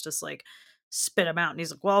like Christus like spit him out and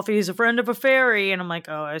he's like, well, if he's a friend of a fairy, and I'm like,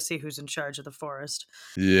 oh, I see who's in charge of the forest.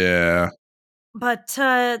 Yeah.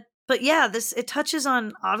 But yeah, it touches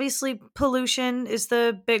on, obviously pollution is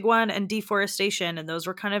the big one, and deforestation, and those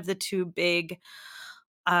were kind of the two big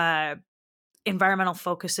environmental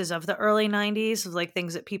focuses of the early 90s, of like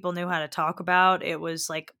things that people knew how to talk about. It was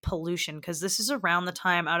like pollution, because this is around the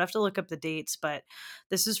time, I'd have to look up the dates, but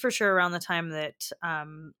this is for sure around the time that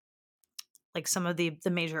like some of the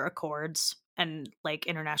major accords and like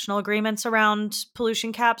international agreements around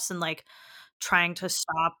pollution caps and like trying to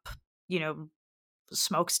stop,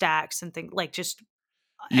 smokestacks and things like just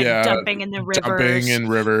and dumping in the rivers. Dumping in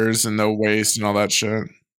rivers and the waste and all that shit.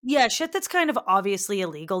 Yeah, shit that's kind of obviously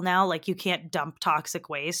illegal now. Like you can't dump toxic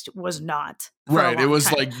waste was not. Right. It was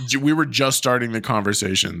like we were just starting the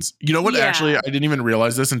conversations. You know what? Yeah. Actually, I didn't even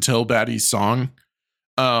realize this until Batty's song.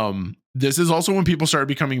 This is also when people started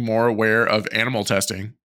becoming more aware of animal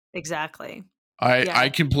testing. Exactly. I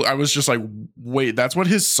was just like, wait, that's what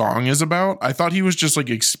his song is about? I thought he was just like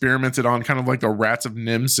experimented on kind of like the Rats of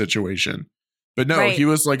Nim situation. But no, he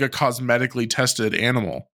was like a cosmetically tested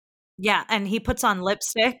animal. Yeah, and he puts on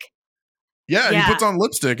lipstick. Yeah, he puts on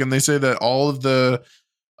lipstick, and they say that all of the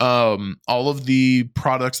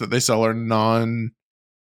products that they sell are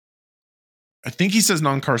I think he says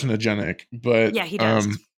non-carcinogenic, but yeah, he does.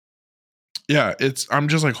 Yeah, I'm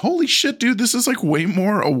just like, holy shit, dude, this is like way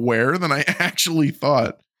more aware than I actually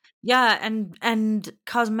thought. Yeah, and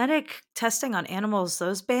cosmetic testing on animals,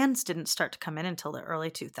 those bans didn't start to come in until the early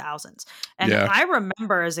 2000s. And I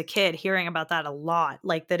remember as a kid hearing about that a lot,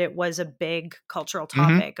 like that it was a big cultural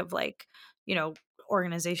topic of like,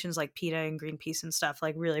 organizations like PETA and Greenpeace and stuff,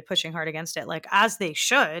 like really pushing hard against it, like as they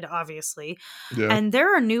should, obviously. Yeah. And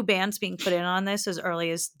there are new bans being put in on this as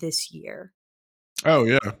early as this year. Oh,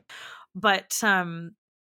 yeah. But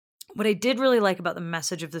what I did really like about the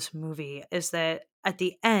message of this movie is that at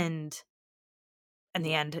the end, and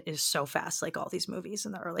the end is so fast, like all these movies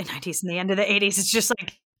in the early 90s and the end of the 80s, it's just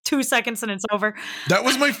like 2 seconds and it's over. That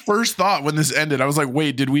was my first thought when this ended. I was like,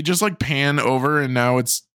 wait, did we just like pan over and now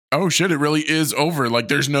it's, oh shit, it really is over. Like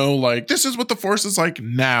there's no like, this is what the force is like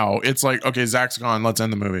now. It's like, okay, Zach's gone. Let's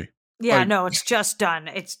end the movie. Yeah, like, no, it's just done.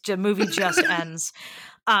 The movie just ends.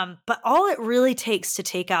 But all it really takes to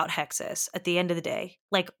take out Hexus at the end of the day,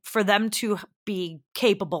 like for them to be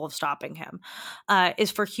capable of stopping him,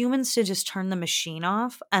 is for humans to just turn the machine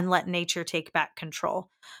off and let nature take back control.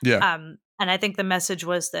 Yeah. And I think the message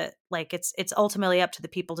was that like it's ultimately up to the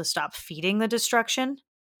people to stop feeding the destruction.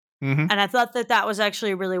 And I thought that was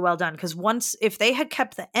actually really well done, because if they had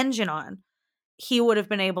kept the engine on, he would have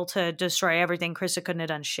been able to destroy everything. Krista couldn't have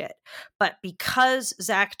done shit. But because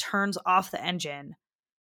Zach turns off the engine,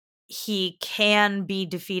 he can be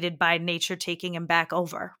defeated by nature taking him back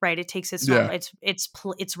over, right? It takes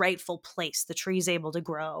its rightful place. The tree's able to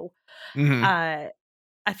grow.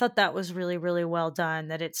 I thought that was really, really well done,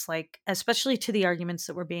 that it's like, especially to the arguments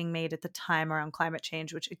that were being made at the time around climate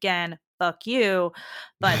change, which again, fuck you,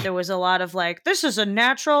 but there was a lot of like, this is a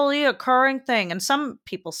naturally occurring thing. And some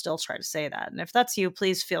people still try to say that. And if that's you,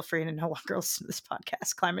 please feel free to no longer listen to this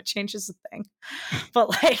podcast. Climate change is a thing. But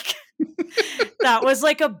like, That was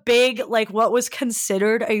like a big, like what was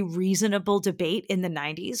considered a reasonable debate in the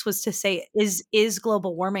 90s was to say, is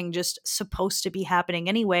global warming just supposed to be happening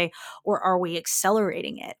anyway, or are we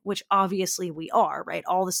accelerating it? Which obviously we are, right?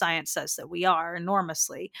 All the science says that we are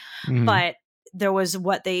enormously. Mhm. But there was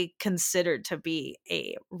what they considered to be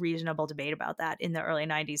a reasonable debate about that in the early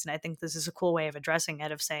 90s. And I think this is a cool way of addressing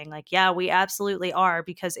it, of saying, like, yeah, we absolutely are,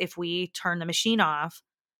 because if we turn the machine off,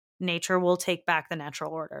 nature will take back the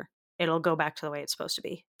natural order. It'll go back to the way it's supposed to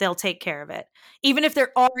be. They'll take care of it. Even if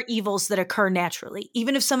there are evils that occur naturally,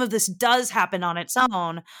 even if some of this does happen on its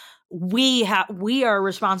own, we are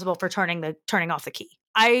responsible for turning off the key.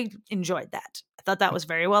 I enjoyed that. I thought that was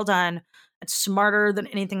very well done. It's smarter than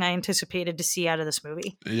anything I anticipated to see out of this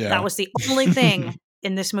movie. That Yeah. was the only thing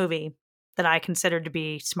in this movie that I considered to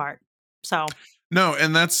be smart. So No,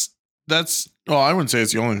 and that's well, I wouldn't say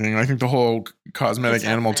it's the only thing. I think the whole cosmetic it's up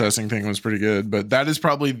animal there. testing thing was pretty good, but that is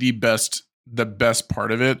probably the best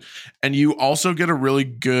part of it. And you also get a really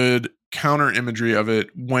good counter imagery of it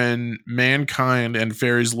when mankind and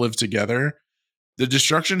fairies live together. The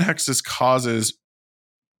destruction Hexus causes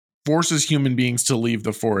forces human beings to leave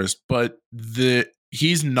the forest, but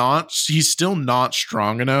he's still not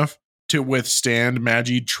strong enough to withstand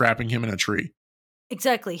Magi trapping him in a tree.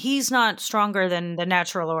 Exactly. He's not stronger than the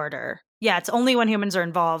natural order. Yeah, it's only when humans are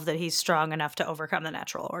involved that he's strong enough to overcome the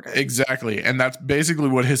natural order. Exactly. And that's basically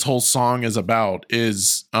what his whole song is about,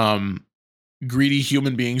 is greedy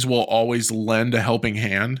human beings will always lend a helping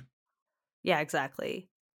hand. Yeah, exactly.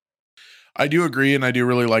 I do agree, and I do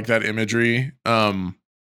really like that imagery.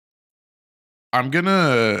 I'm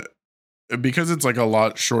gonna, because it's like a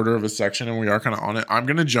lot shorter of a section and we are kind of on it, I'm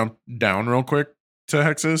gonna jump down real quick to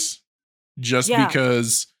Hexus, just Yeah.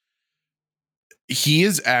 because he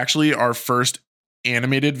is actually our first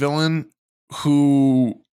animated villain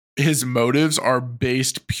who his motives are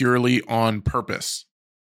based purely on purpose.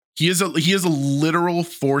 He is a literal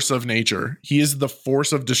force of nature. He is the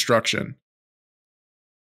force of destruction.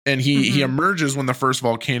 And he Mhm. emerges when the first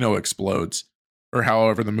volcano explodes, or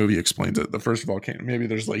however the movie explains it. The first volcano, maybe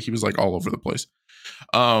there's like, he was like all over the place.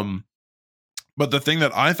 Um but the thing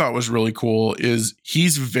that I thought was really cool is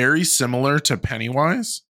he's very similar to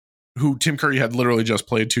Pennywise, who Tim Curry had literally just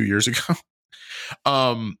played 2 years ago.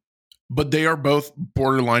 Um but they are both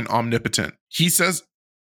borderline omnipotent. He says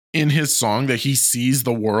in his song that he sees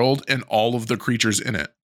the world and all of the creatures in it.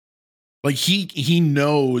 Like he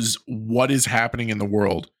knows what is happening in the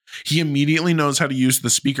world. He immediately knows how to use the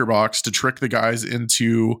speaker box to trick the guys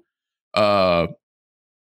into uh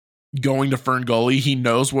going to Ferngully. He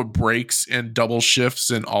knows what breaks and double shifts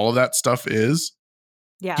and all of that stuff is.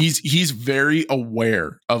 Yeah. He's very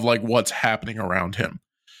aware of like what's happening around him.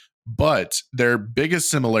 But their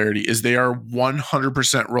biggest similarity is they are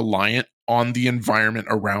 100% reliant on the environment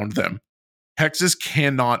around them. Hexus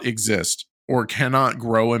cannot exist or cannot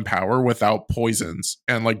grow in power without poisons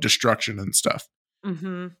and like destruction and stuff.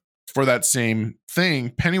 Mhm. For that same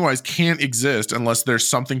thing, Pennywise can't exist unless there's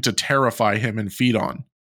something to terrify him and feed on.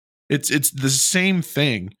 It's the same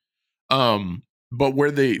thing. But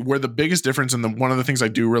where the biggest difference, and one of the things I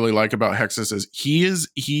do really like about Hexus is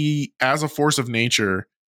he as a force of nature,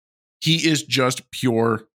 he is just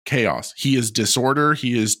pure chaos. He is disorder.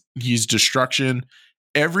 He's destruction.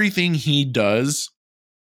 Everything he does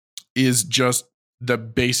is just the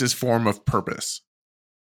basis form of purpose.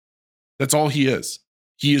 That's all he is.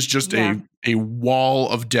 He is just Yeah. a wall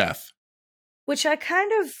of death. Which I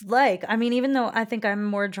kind of like. I mean, even though I think I'm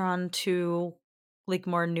more drawn to like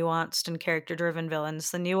more nuanced and character driven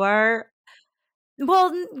villains than you are.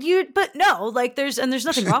 Well, but no, like there's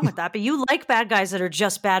nothing wrong with that, but you like bad guys that are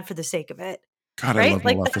just bad for the sake of it. God, I Right? love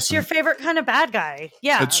Like that's your Maleficent. favorite kind of bad guy. It's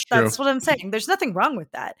Yeah, true. that's what I'm saying. There's nothing wrong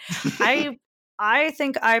with that. I I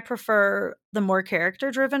think I prefer the more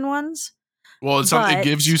character driven ones, Well, it but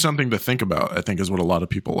gives you something to think about, I think, is what a lot of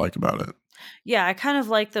people like about it. yeah, I kind of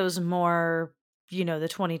like those more, the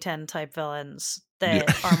 2010 type villains Yeah.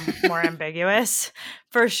 that are more ambiguous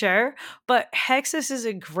for sure. But Hexus is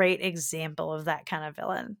a great example of that kind of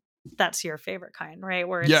villain. That's your favorite kind, right?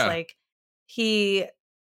 Where it's Yeah. like he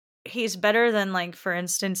he's better than, like, for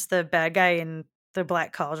instance, the bad guy in the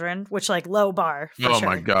Black Cauldron, which, like, low bar for Oh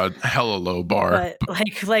my sure. God. Hella low bar. But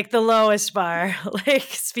like the lowest bar. Like,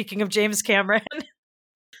 speaking of James Cameron.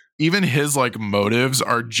 Even his like motives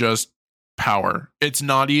are just power. It's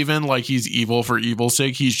not even like he's evil for evil's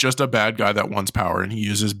sake. He's just a bad guy that wants power and he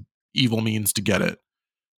uses evil means to get it.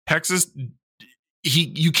 Hexus,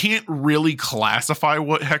 you can't really classify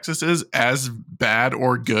what Hexus is as bad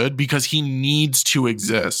or good because he needs to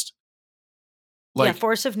exist. Yeah, Like,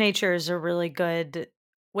 force of nature is a really good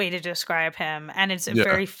way to describe him, and it's Yeah,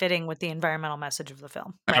 very fitting with the environmental message of the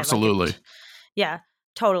film, right? Like absolutely. it, yeah,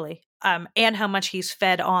 totally. And how much he's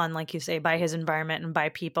fed on, like you say, by his environment and by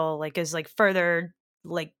people, like is like further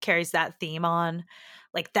like carries that theme on.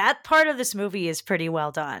 Like that part of this movie is pretty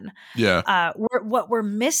well done. Yeah, What we're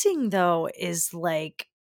missing though is like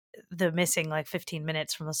the missing like 15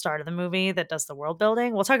 minutes from the start of the movie that does the world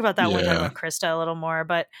building. We'll talk about that when we talk yeah. about Krista a little more,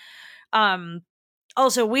 but um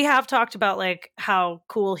also we have talked about like how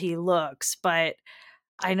cool he looks, but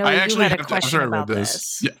I know I you actually had a have to, after question I read about this,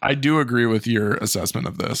 this. yeah, I do agree with your assessment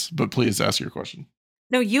of this, but please ask your question.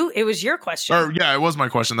 No, it was your question. Or yeah, it was my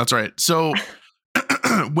question. That's right. So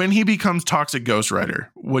when he becomes Toxic Ghost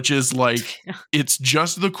Rider, which is like, it's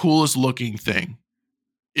just the coolest looking thing.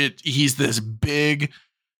 He's this big,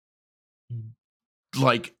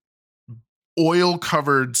 like oil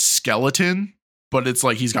covered skeleton, but it's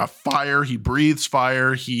like he's got fire, he breathes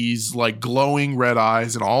fire, he's like glowing red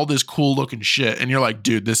eyes and all this cool looking shit. And you're like,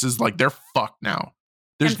 dude, this is like, they're fucked now.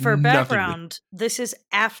 There's And for nothing background, this is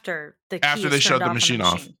after the key after is they turned shut the off on the machine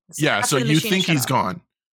off. machine. This is Yeah, so after the you machine is think shut he's off. gone.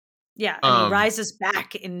 Yeah, and he rises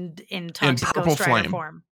back in In Toxic purple Ghost Rider flame.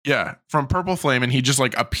 form. Yeah, from purple flame, and he just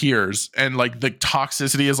like appears, and like the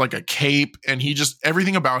toxicity is like a cape, and he just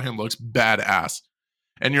everything about him looks badass.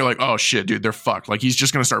 And you're like, oh shit, dude, they're fucked. Like he's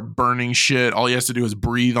just gonna start burning shit. All he has to do is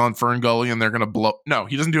breathe on Ferngully, and they're gonna blow. No,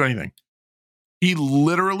 he doesn't do anything. He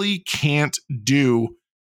literally can't do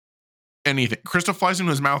anything. Krista flies into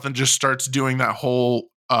his mouth and just starts doing that whole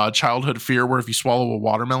childhood fear where if you swallow a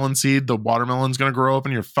watermelon seed, the watermelon's gonna grow up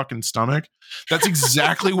in your fucking stomach. That's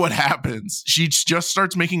exactly what happens. She just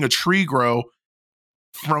starts making a tree grow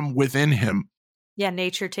from within him. Yeah,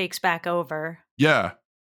 nature takes back over. Yeah.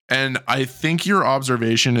 And I think your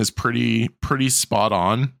observation is pretty spot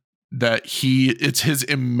on that it's his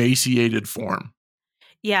emaciated form.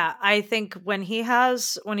 Yeah, I think when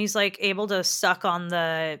he's like able to suck on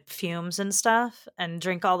the fumes and stuff and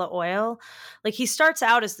drink all the oil, like he starts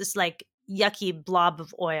out as this like yucky blob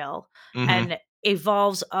of oil Mm-hmm. and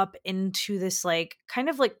evolves up into this like kind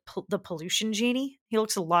of like the pollution genie. He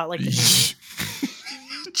looks a lot like the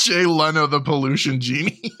genie. Jay Leno, the pollution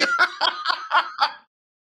genie.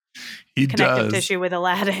 He Connective does. tissue with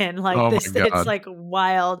Aladdin. Like Oh my this, it's God. like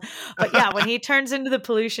wild. But yeah, when he turns into the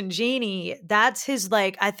pollution genie, that's his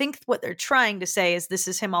like, I think what they're trying to say is this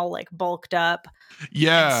is him all like bulked up and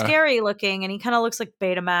Yeah. scary looking, and he kind of looks like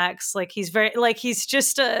Betamax. Like he's very like he's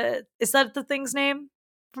just is that the thing's name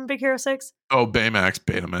from Big Hero 6? Oh, Baymax,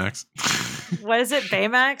 Betamax. What is it?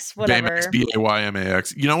 Baymax? Whatever. Baymax,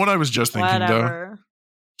 Baymax. You know what I was just thinking Whatever. though?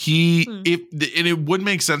 It would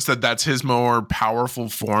make sense that that's his more powerful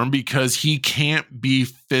form because he can't be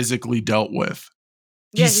physically dealt with.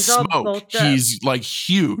 Yeah, He's he's all smoke. bulked up. He's like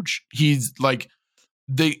huge. He's like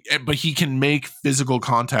but he can make physical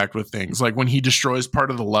contact with things. Like when he destroys part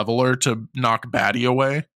of the leveler to knock Batty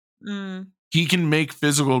away, he can make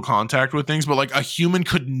physical contact with things, but like a human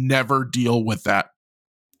could never deal with that.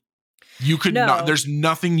 You could not, there's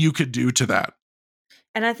nothing you could do to that.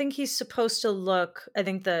 And I think he's supposed to look, I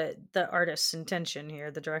think the artist's intention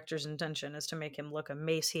here, the director's intention is to make him look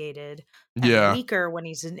emaciated and weaker when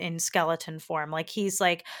he's in skeleton form. Like he's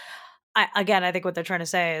like, I think what they're trying to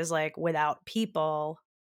say is like without people,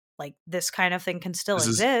 like this kind of thing can still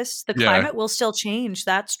exist. The climate will still change.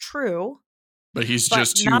 That's true. But he's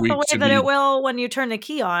just too not weak the way that it will when you turn the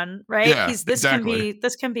key on, right? Yeah, This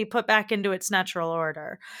can be put back into its natural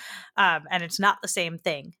order. And it's not the same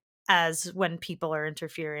thing as when people are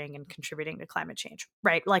interfering and contributing to climate change,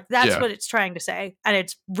 right? Like that's what it's trying to say, and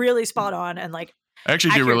it's really spot on and like I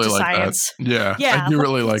actually do really like science. That. Yeah, I do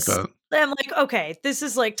really like that. I'm like, okay, this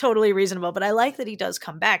is like totally reasonable, but I like that he does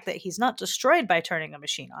come back, that he's not destroyed by turning a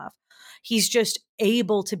machine off. He's just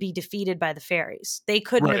able to be defeated by the fairies. They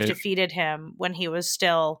couldn't have defeated him when he was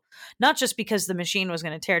still, not just because the machine was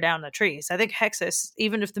going to tear down the trees. I think Hexus,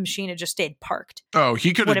 even if the machine had just stayed parked,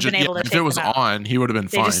 he could have been able to. If it was on, he would have been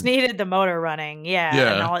fine. They just needed the motor running,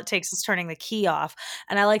 and all it takes is turning the key off.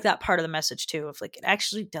 And I like that part of the message too. Of like, it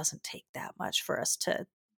actually doesn't take that much for us to.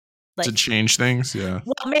 Like, to change things, Well,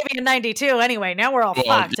 maybe in '92. Anyway, now we're all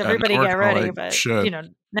fucked. Everybody get ready, like, but shit.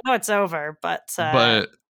 now it's over. But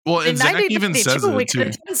and Zach even says it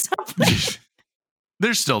too.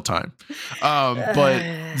 There's still time, but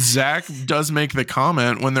Zach does make the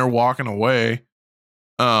comment when they're walking away.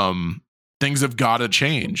 Things have got to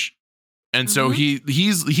change, and so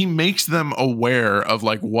he makes them aware of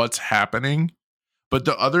like what's happening. But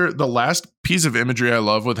the last piece of imagery I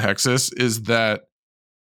love with Hexus is that.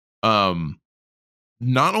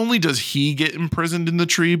 Not only does he get imprisoned in the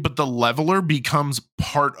tree, but the leveler becomes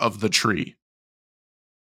part of the tree.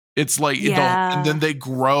 It's like and then they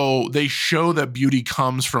grow. They show that beauty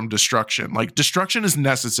comes from destruction. Like destruction is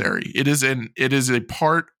necessary. It is a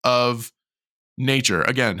part of nature.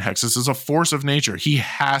 Again, Hexus is a force of nature. He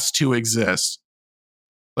has to exist.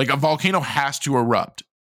 Like a volcano has to erupt.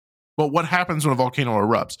 But what happens when a volcano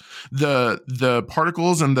erupts? The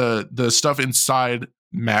particles and the stuff inside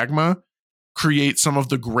magma create some of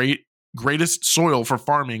the greatest soil for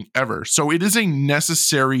farming ever. So it is a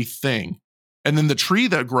necessary thing. And then the tree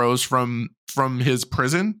that grows from his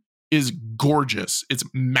prison is gorgeous. It's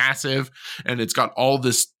massive and it's got all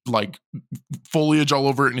this like foliage all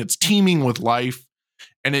over it and it's teeming with life.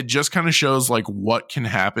 And it just kind of shows like what can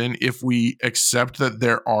happen if we accept that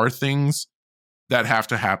there are things that have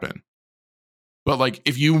to happen. But like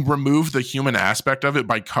if you remove the human aspect of it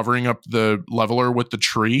by covering up the leveler with the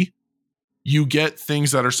tree, you get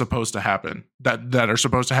things that are supposed to happen, that are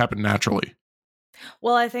supposed to happen naturally.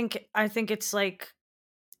 Well, I think it's like,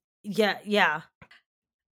 yeah.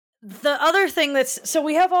 The other thing so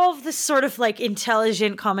we have all of this sort of like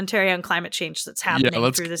intelligent commentary on climate change that's happening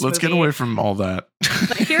through this movie. Let's get away from all that.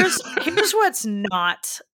 But here's what's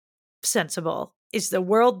not sensible is the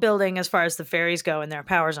world building as far as the fairies go and their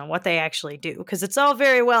powers on what they actually do. Because it's all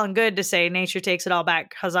very well and good to say nature takes it all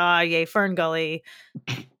back, huzzah, yay, Ferngully.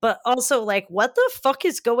 But also, like, what the fuck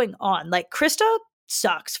is going on? Like, Krista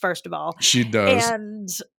sucks, first of all. She does. And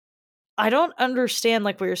I don't understand,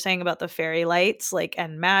 like, what you're saying about the fairy lights, like,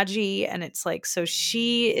 and Maggie. And it's like, so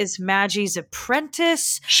she is Maggie's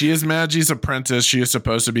apprentice. She is Maggie's apprentice. She is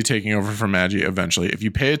supposed to be taking over from Maggie eventually. If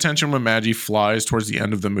you pay attention when Maggie flies towards the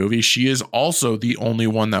end of the movie, she is also the only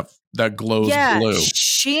one that glows blue.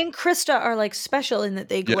 She and Krista are like special in that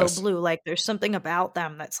they glow blue. Like there's something about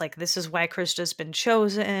them that's like, this is why Krista's been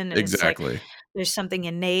chosen. And exactly. It's like, there's something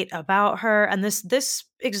innate about her. And this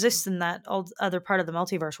exists in that other part of the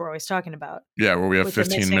multiverse we're always talking about. Yeah, where we have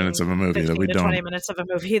 15 minutes of a movie that we don't. 20 minutes of a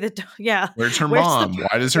movie that, yeah. Where's her mom?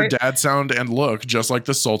 Why does her dad sound and look just like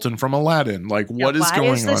the Sultan from Aladdin? Like, what is going on?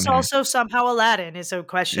 Why is this also somehow Aladdin is a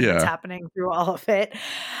question that's happening through all of it.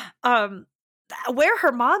 Where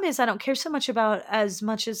her mom is, I don't care so much about as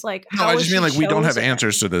much as like. No, I just mean like we don't have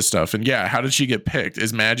answers to this stuff. And how did she get picked?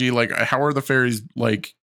 Is Maggie like? How are the fairies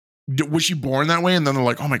like? Was she born that way? And then they're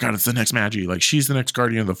like, oh my god, it's the next Maggie. Like she's the next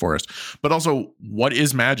guardian of the forest. But also, what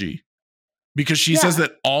is Maggie? Because she says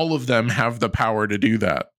that all of them have the power to do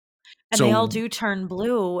that. And they all do turn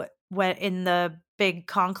blue when in the big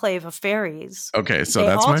conclave of fairies. Okay, so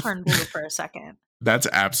they all turn blue for a second. That's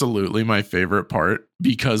absolutely my favorite part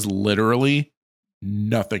because literally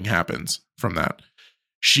nothing happens from that.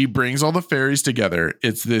 She brings all the fairies together.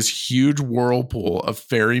 It's this huge whirlpool of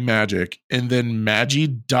fairy magic. And then Maggie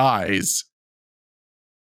dies.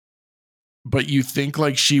 But you think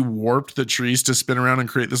like she warped the trees to spin around and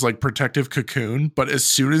create this like protective cocoon. But as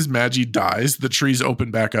soon as Maggie dies, the trees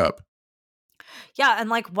open back up. Yeah, and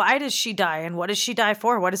like, why does she die? And what does she die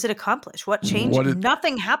for? What does it accomplish? What changes?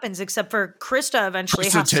 Nothing happens except for Krista eventually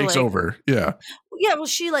takes over. Yeah. Yeah, well,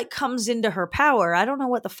 she like comes into her power. I don't know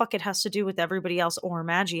what the fuck it has to do with everybody else or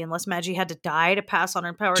Maggie, unless Maggie had to die to pass on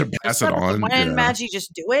her power to pass it on. Why didn't Maggie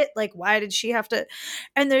just do it? Like, why did she have to?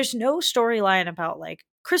 And there's no storyline about like,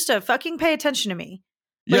 Krista, fucking pay attention to me.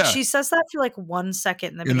 Like she says that for like 1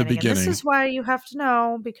 second in the beginning. And this is why you have to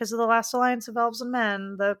know because of the last alliance of elves and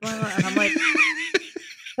men. And I'm like,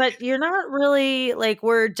 but you're not really like,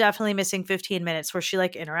 we're definitely missing 15 minutes where she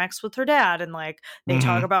like interacts with her dad and like they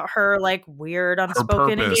talk about her like weird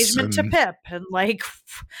unspoken engagement to Pip and like.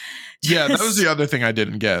 Yeah, that was the other thing I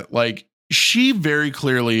didn't get. Like she very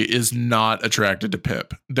clearly is not attracted to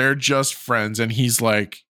Pip. They're just friends. And he's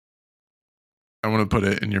like, I want to put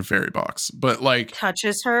it in your fairy box, but like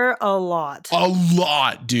touches her a lot,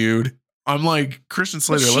 dude. I'm like, Christian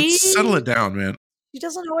Slater, let's settle it down, man. She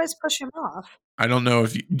doesn't always push him off. I don't know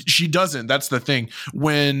if she doesn't. That's the thing.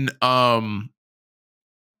 When I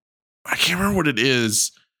can't remember what it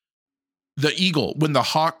is. The eagle, when the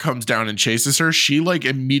hawk comes down and chases her, she like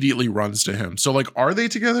immediately runs to him. So like, are they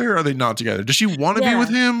together? Or are they not together? Does she want to be with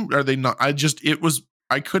him? Are they not?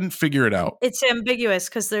 I couldn't figure it out. It's ambiguous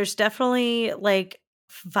because there's definitely like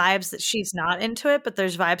vibes that she's not into it, but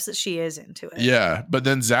there's vibes that she is into it. Yeah. But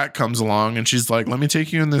then Zach comes along and she's like, let me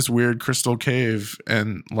take you in this weird crystal cave.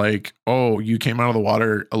 And like, oh, you came out of the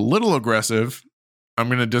water a little aggressive. I'm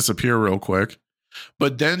going to disappear real quick.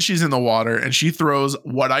 But then she's in the water and she throws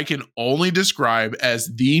what I can only describe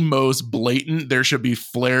as the most blatant, there should be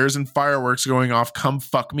flares and fireworks going off, come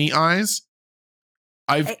fuck me eyes.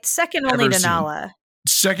 Second only to Nala.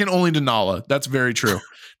 Second only to Nala. That's very true.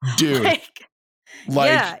 Dude.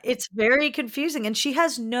 Yeah, it's very confusing. And she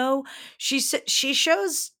has she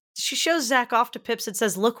shows she shows Zach off to Pips and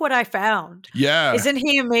says, "Look what I found. Yeah. Isn't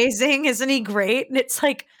he amazing? Isn't he great?" And it's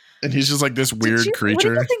like, And he's just like this weird what do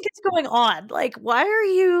creature. you think is going on? Like, why are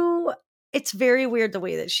you? It's very weird the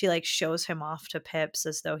way that she like shows him off to Pips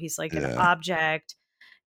as though he's like an Yeah. object,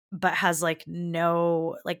 but has like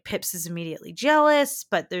no, like Pips is immediately jealous,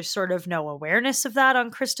 but there's sort of no awareness of that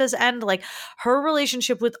on Krista's end. Like her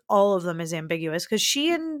relationship with all of them is ambiguous because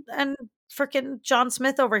she and freaking John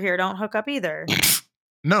Smith over here don't hook up either.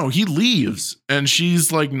 No, he leaves and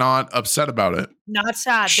she's like not upset about it. Not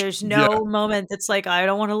sad. There's no moment that's like, I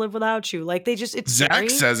don't want to live without you. Like they just, it's Zach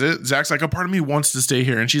says it. Zach's like, a part of me wants to stay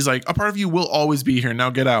here. And she's like, a part of you will always be here.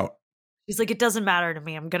 Now get out. He's like, it doesn't matter to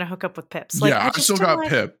me. I'm going to hook up with Pips. Like, Yeah, I still got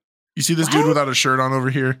Pip. You see this dude without a shirt on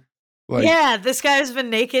over here? Like, yeah, this guy's been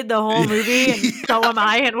naked the whole movie, and so am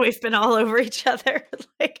I, and we've been all over each other.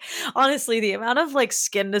 Like, honestly, the amount of like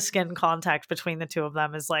skin to skin contact between the two of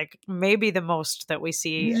them is like maybe the most that we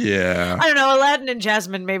see. Yeah, I don't know. Aladdin and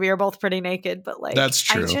Jasmine maybe are both pretty naked, but like that's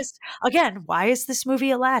true. I just, again, why is this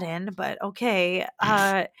movie Aladdin? But okay,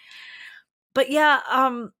 but yeah,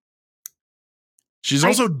 she's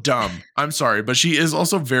also dumb. I'm sorry, but she is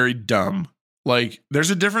also very dumb. Like,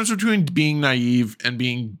 there's a difference between being naive and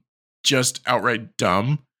being just outright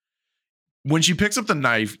dumb. When she picks up the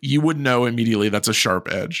knife, you would know immediately that's a sharp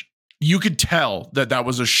edge. You could tell that that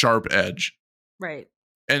was a sharp edge. Right.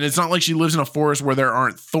 And it's not like she lives in a forest where there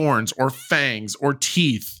aren't thorns or fangs or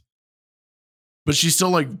teeth. But she's still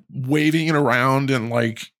like waving it around and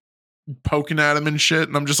like poking at him and shit.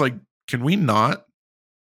 And I'm just like, can we not?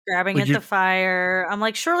 Grabbing like at the fire. I'm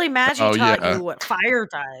like, surely Maggie taught you what fire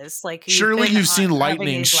does. Like, surely you've seen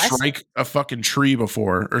lightning strike a fucking tree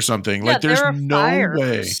before or something. Yeah, like, there's no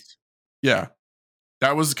way. Yeah,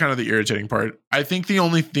 that was kind of the irritating part. I think the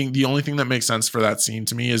only thing that makes sense for that scene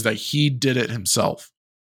to me is that he did it himself.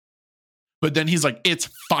 But then he's like, "It's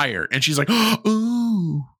fire," and she's like,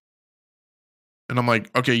 "Ooh," and I'm like,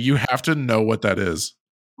 "Okay, you have to know what that is."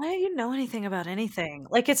 Why do you know anything about anything?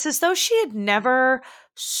 Like, it's as though she had never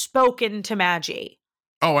spoken to Maggie.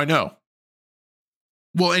 Oh, I know.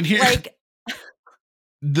 Well, and here, like,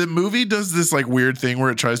 the movie does this like weird thing where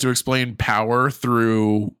it tries to explain power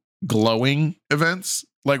through glowing events.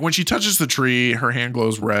 Like when she touches the tree, her hand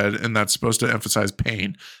glows red, and that's supposed to emphasize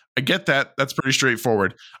pain. I get that. That's pretty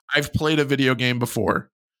straightforward. I've played a video game before.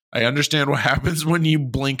 I understand what happens when you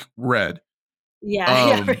blink red.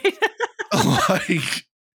 Yeah. Right. Like,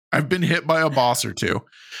 I've been hit by a boss or two.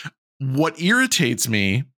 What irritates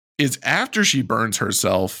me is after she burns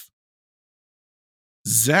herself,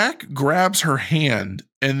 Zach grabs her hand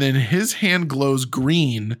and then his hand glows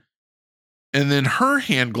green and then her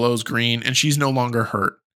hand glows green and she's no longer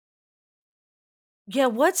hurt. Yeah,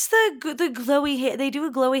 what's the glowy hand? They do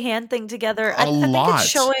a glowy hand thing together. I think it's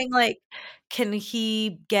showing like, can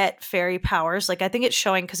he get fairy powers? Like, I think it's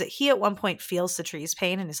showing because he at one point feels the tree's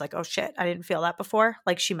pain and he's like, oh shit, I didn't feel that before.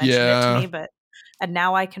 Like she mentioned it to me, and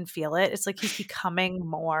now I can feel it. It's like he's becoming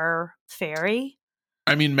more fairy.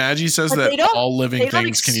 I mean, Maggie says that all living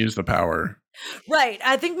things can use the power. Right.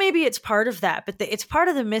 I think maybe it's part of that, but it's part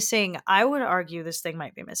of the missing. I would argue this thing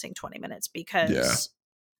might be missing 20 minutes because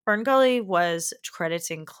Ferngully was,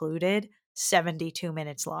 credits included, 72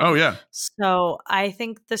 minutes long. Oh, yeah. So I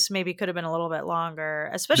think this maybe could have been a little bit longer.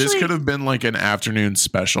 Especially, this could have been like an afternoon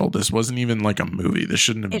special. This wasn't even like a movie. This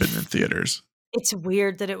shouldn't have been in theaters. It's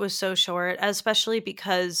weird that it was so short, especially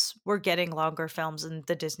because we're getting longer films in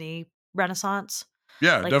the Disney Renaissance.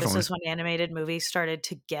 Yeah, like definitely. This is when animated movies started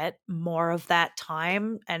to get more of that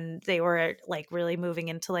time, and they were like really moving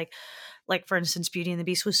into like for instance, Beauty and the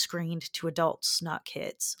Beast was screened to adults, not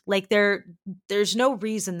kids. Like there's no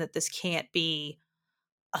reason that this can't be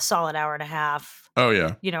a solid hour and a half. Oh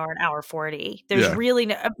yeah, or an hour 40. There's really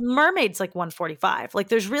no, Mermaid's like 145. Like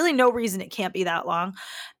there's really no reason it can't be that long,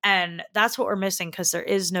 and that's what we're missing because there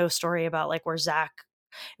is no story about like where Zach.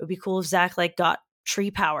 It would be cool if Zach like got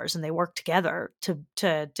tree powers and they work together to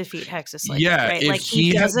defeat Hexus. Like, right? If like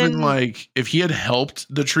he had been like, if he had helped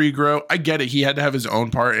the tree grow, I get it. He had to have his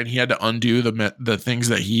own part and he had to undo the things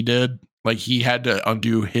that he did. Like he had to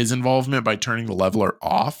undo his involvement by turning the leveler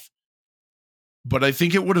off. But I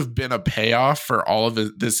think it would have been a payoff for all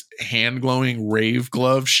of this hand glowing rave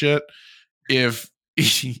glove shit if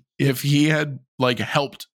he had like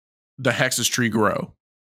helped the Hexus tree grow.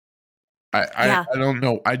 I don't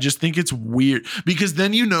know. I just think it's weird because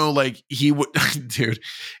then, like he would, dude,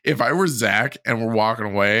 if I were Zach and we're walking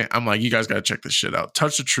away, I'm like, you guys got to check this shit out.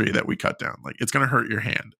 Touch the tree that we cut down. Like it's going to hurt your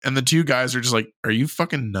hand. And the two guys are just like, are you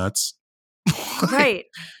fucking nuts? Right.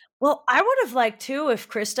 Well, I would have liked too if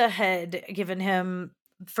Krista had given him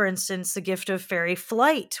For instance, the gift of fairy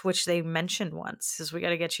flight, which they mentioned once, is we got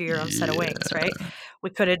to get you your own set of wings, right? Yeah. We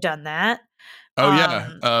could have done that. Oh yeah.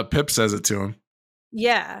 Um, Pip says it to him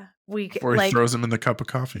yeah, before he like throws him in the cup of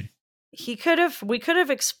coffee. he could have. We could have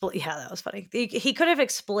yeah, that was funny. He could have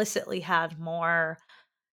explicitly had more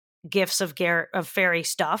gifts of fairy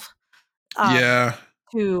stuff. Um, Yeah.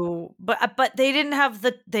 but they didn't have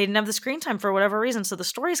the screen time for whatever reason. So the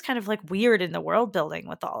story is kind of like weird in the world building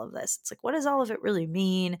with all of this. It's like, what does all of it really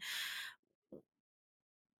mean?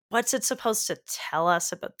 What's it supposed to tell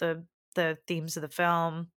us about the themes of the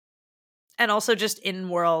film? And also just in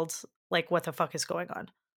world, like what the fuck is going on?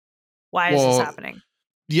 Why is this Well, happening?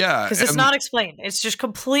 yeah, Because it's and not explained. It's just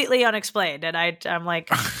completely unexplained. And I'm like,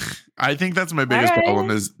 I think that's my all biggest problem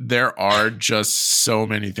right. is there are just so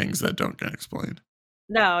many things that don't get explained.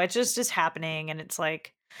 No, it just is happening. And it's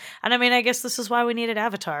like, and I mean, I guess this is why we needed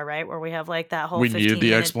Avatar, right? Where we have like that whole We needed the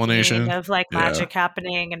 15-minute scene explanation. of like Yeah. magic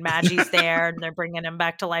happening and Magi's there and they're bringing him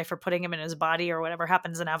back to life or putting him in his body or whatever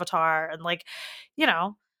happens in Avatar. And like, you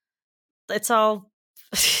know, it's all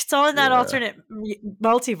it's all in that Yeah. alternate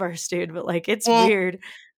multiverse, dude. But like, it's Well, weird.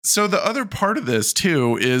 so the other part of this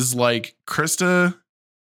too is like Krista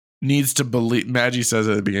needs to believe. Maggie says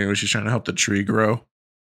at the beginning when she's trying to help the tree grow,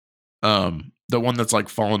 the one that's like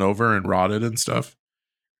fallen over and rotted and stuff.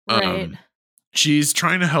 Right. She's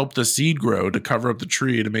trying to help the seed grow to cover up the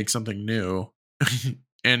tree to make something new.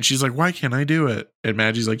 And she's like, why can't I do it? And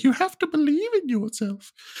Maggie's like, you have to believe in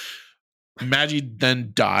yourself. Maggie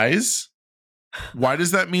then dies. Why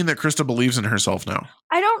does that mean that Krista believes in herself now?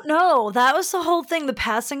 I don't know. That was the whole thing. The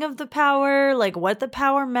passing of the power, like what the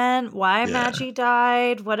power meant, why Yeah. Magi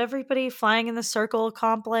died, what everybody flying in the circle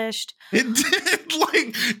accomplished. It did.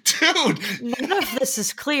 Like, dude. None of this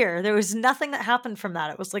is clear. There was nothing that happened from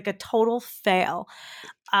that. It was like a total fail.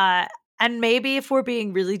 And maybe if we're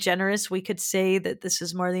being really generous, we could say that this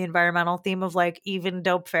is more the environmental theme of like, even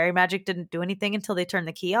dope fairy magic didn't do anything until they turned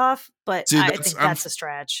the key off. But See, I think that's a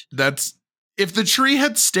stretch. That's if the tree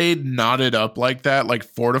had stayed knotted up like that, like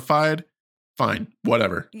fortified, fine,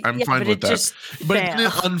 whatever. I'm Yeah, fine but with it that. just But then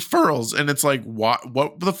it failed. unfurls, and it's like, what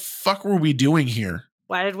the fuck were we doing here?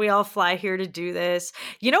 Why did we all fly here to do this?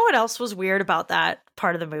 You know what else was weird about that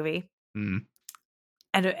part of the movie? Mm.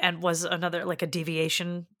 And was another like a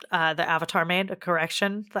deviation the Avatar made, a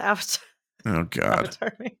correction the Avatar Oh god.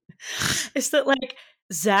 Avatar made. Is that like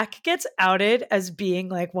Zach gets outed as being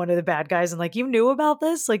like one of the bad guys and like, you knew about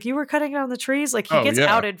this? Like you were cutting down the trees? Like he Oh gets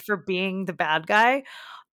yeah. outed for being the bad guy.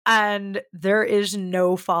 And there is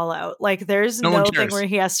no fallout. Like there's No one no thing cares. where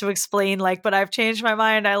he has to explain like, but I've changed my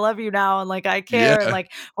mind. I love you now. And like, I care. Yeah. And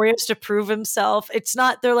like, where he has to prove himself. It's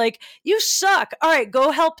not, they're like, you suck. All right, go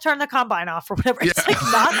help turn the combine off or whatever. It's Yeah.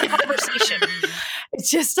 like not the conversation. It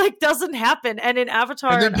just like doesn't happen. And in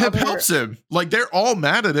Avatar, And then Pip helps him. Like they're all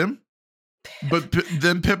mad at him. But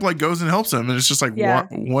then Pip like goes and helps him, and it's just like, Yeah.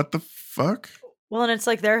 what the fuck? Well, and it's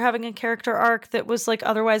like they're having a character arc that was like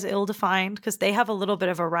otherwise ill-defined because they have a little bit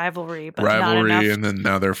of a rivalry, but not enough. And then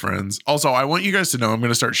now they're friends. Also, I want you guys to know I'm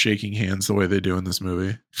going to start shaking hands the way they do in this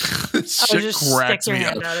movie. Shit just cracks stick your me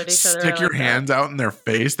hand up. out at each other. Stick I your like that. hands out in their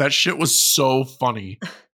face. That shit was so funny.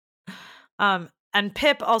 And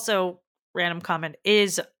Pip also, random comment,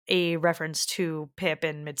 is a reference to Pip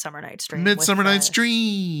in Midsummer Night's Dream. Midsummer Night's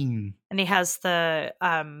Dream. And he has the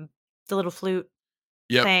little flute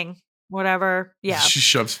Yep. thing, whatever. Yeah. She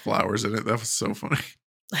shoves flowers in it. That was so funny.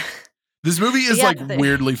 This movie is Yeah, like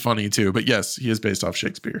weirdly funny too, but yes, he is based off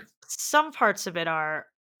Shakespeare. Some parts of it are.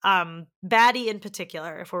 Batty in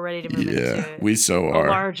particular, if we're ready to move into we so a are.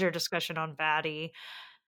 larger discussion on Batty.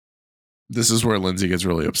 This is where Lindsay gets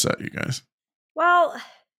really upset, you guys. Well,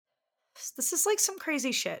 this is like some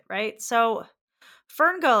crazy shit, right? So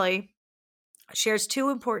Ferngully shares two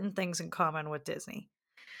important things in common with Disney.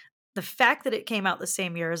 The fact that it came out the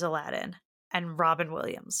same year as Aladdin and Robin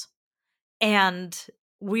Williams. And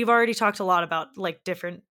we've already talked a lot about like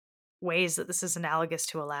different ways that this is analogous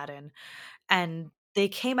to Aladdin. And they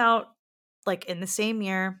came out like in the same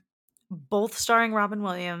year, both starring Robin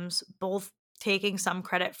Williams, both taking some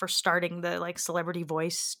credit for starting the like celebrity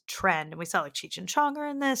voice trend. And we saw like Cheech and Chong are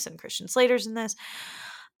in this and Christian Slater's in this.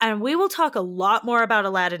 And we will talk a lot more about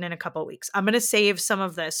Aladdin in a couple weeks. I'm going to save some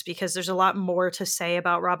of this because there's a lot more to say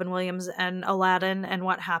about Robin Williams and Aladdin and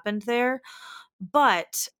what happened there.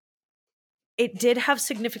 But it did have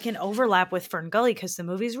significant overlap with Ferngully because the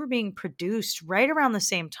movies were being produced right around the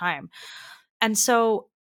same time. And so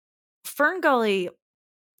Ferngully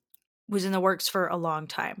was in the works for a long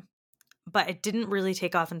time, but it didn't really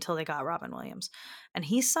take off until they got Robin Williams. And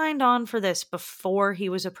he signed on for this before he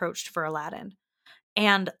was approached for Aladdin.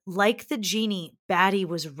 And like the genie, Batty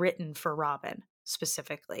was written for Robin.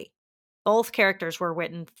 specifically. Both characters were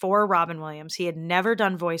written for Robin Williams. He had never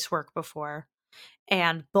done voice work before,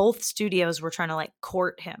 and both studios were trying to like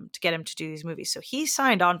court him to get him to do these movies. So he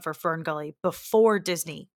signed on for Ferngully before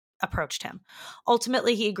Disney approached him.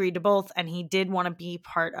 Ultimately, he agreed to both, and he did want to be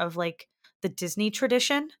part of like the Disney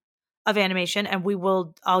tradition of animation. And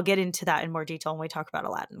I'll get into that in more detail when we talk about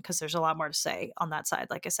Aladdin, because there's a lot more to say on that side,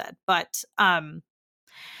 like I said. But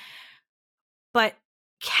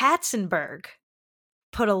Katzenberg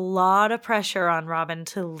put a lot of pressure on Robin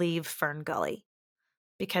to leave Ferngully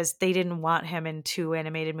because they didn't want him in 2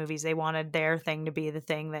 animated movies. They wanted their thing to be the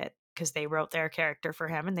thing that, because they wrote their character for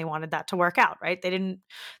him and they wanted that to work out, right? They didn't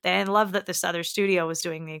love that this other studio was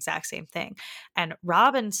doing the exact same thing. And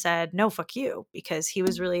Robin said, no, fuck you, because he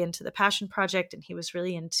was really into the passion project and he was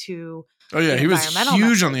really into he was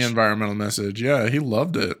huge on the environmental message. Yeah, he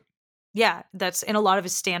loved it. Yeah, that's in a lot of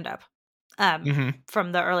his stand-up.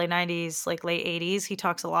 From the early 90s, like late 80s, he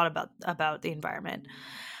talks a lot about the environment.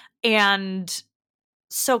 And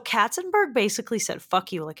so Katzenberg basically said,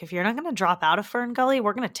 fuck you, like if you're not going to drop out of Ferngully,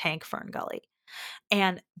 we're going to tank Ferngully.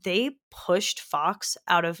 And they pushed Fox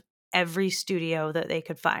out of every studio that they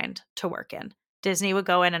could find to work in. Disney would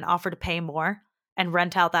go in and offer to pay more and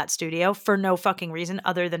rent out that studio for no fucking reason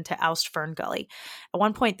other than to oust Ferngully. At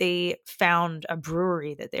one point, they found a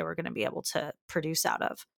brewery that they were going to be able to produce out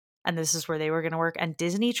of. And this is where they were going to work. And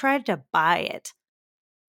Disney tried to buy it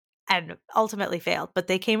and ultimately failed. But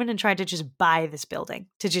they came in and tried to just buy this building,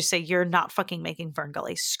 to just say, you're not fucking making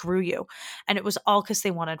Ferngully. Screw you. And it was all because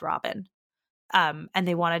they wanted Robin. And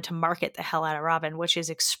they wanted to market the hell out of Robin, which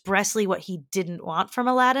is expressly what he didn't want from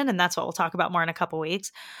Aladdin. And that's what we'll talk about more in a couple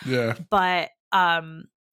weeks. Yeah. But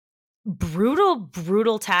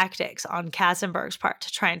brutal tactics on Katzenberg's part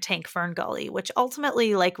to try and tank Ferngully, which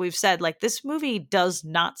ultimately, like we've said, like this movie does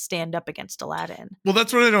not stand up against Aladdin. Well,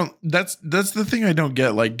 that's the thing I don't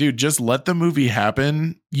get. Like, dude, just let the movie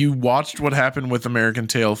happen. You watched what happened with American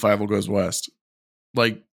Tail, Fievel Goes West.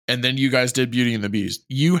 Like, and then you guys did Beauty and the Beast.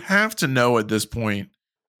 You have to know at this point,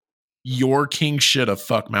 you're king shit of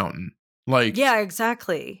fuck mountain. Like, yeah,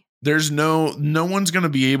 exactly. There's no one's going to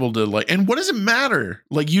be able to like, and what does it matter?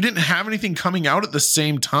 Like, you didn't have anything coming out at the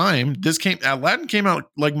same time. Aladdin came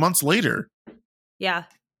out like months later. Yeah.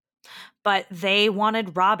 But they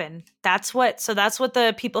wanted Robin. That's what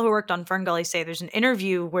the people who worked on Ferngully say. There's an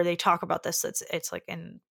interview where they talk about this. It's like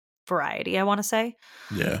in Variety, I want to say.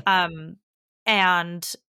 Yeah.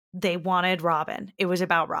 And they wanted Robin. It was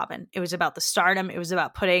about Robin. It was about the stardom. It was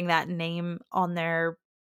about putting that name on their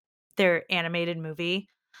animated movie.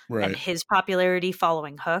 Right. And his popularity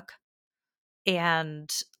following Hook.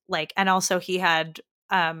 And also he had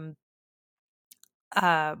Morgan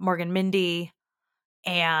Mindy,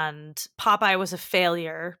 and Popeye was a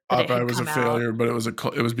failure. Popeye was a failure, but it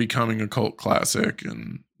was becoming a cult classic.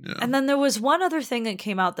 And yeah. And then there was one other thing that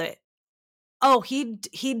came out that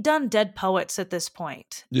he'd done Dead Poets at this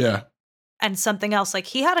point. Yeah. And something else. Like,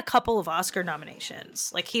 he had a couple of Oscar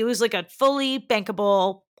nominations. Like, he was like a fully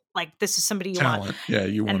bankable, like, this is somebody you talent. Want. Yeah,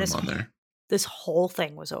 you want him on there. This whole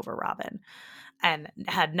thing was over Robin, and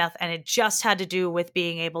had nothing. And it just had to do with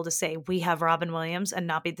being able to say, we have Robin Williams, and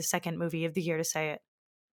not be the second movie of the year to say it.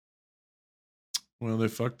 Well, they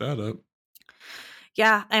fucked that up.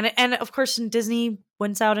 Yeah. And of course, Disney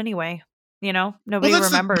wins out anyway. You know, nobody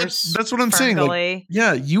remembers. That's what I'm saying. Like,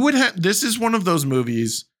 yeah, you would have. This is one of those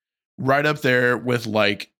movies right up there with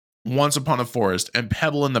like Once Upon a Forest and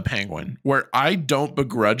Pebble and the Penguin, where I don't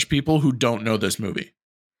begrudge people who don't know this movie.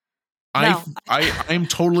 No. I'm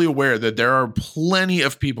totally aware that there are plenty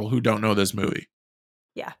of people who don't know this movie.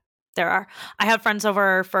 Yeah, there are. I had friends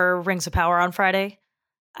over for Rings of Power on Friday,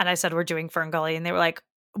 and I said, we're doing Ferngully, and they were like,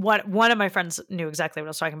 one of my friends knew exactly what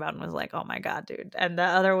I was talking about and was like, oh my God, dude. And the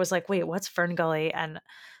other was like, wait, what's Ferngully? And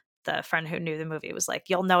the friend who knew the movie was like,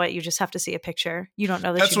 you'll know it. You just have to see a picture. You don't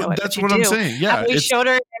know that you know it. That's what I'm saying. Yeah. And we showed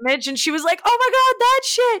her an image and she was like, oh my God, that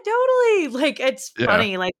shit. Totally. Like, it's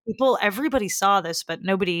funny. Like, everybody saw this, but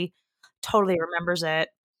nobody totally remembers it.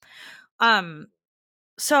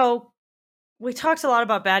 So we talked a lot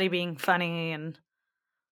about Batty being funny and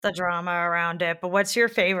the drama around it, but what's your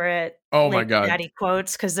favorite? Oh my God, Batty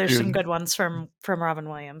quotes? Because there's some good ones from Robin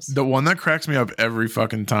Williams. The one that cracks me up every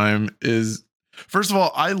fucking time is, first of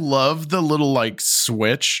all, I love the little like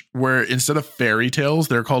switch where instead of fairy tales,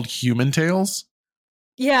 they're called human tales.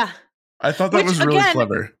 Yeah, I thought that was really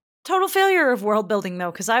clever. Total failure of world building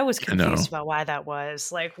though, because I was confused about why that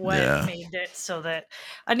was. Like, what made it so that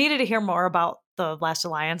I needed to hear more about the Last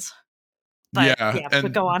Alliance. But,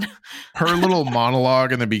 but go on. Her little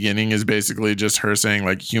monologue in the beginning is basically just her saying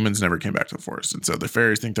like humans never came back to the forest, and so the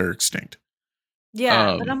fairies think they're extinct.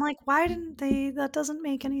 Yeah, but Um, I'm like, why didn't they? That doesn't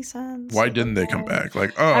make any sense. why Like, didn't they come okay. back?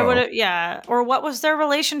 Like, I would oh, have, yeah. Or what was their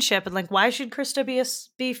relationship? And like, why should Krista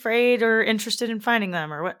be afraid or interested in finding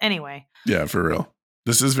them or what? Anyway, yeah, for real.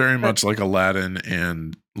 This is very but much like Aladdin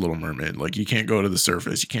and Little Mermaid. Like, you can't go to the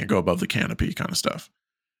surface, you can't go above the canopy, kind of stuff.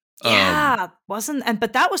 yeah,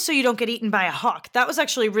 but that was so you don't get eaten by a hawk. That was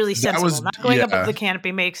actually really That sensible. was Not going above yeah, the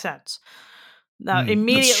canopy makes sense. Now, that's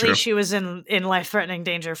immediately true. she was in life threatening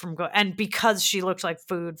danger from and because she looked like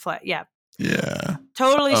food. Yeah, Yeah.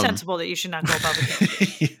 totally sensible that you should not go above the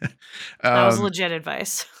canopy. Yeah. That was legit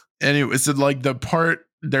advice. Anyway, so like the part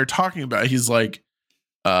they're talking about, he's like,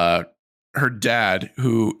 her dad,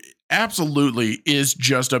 who absolutely is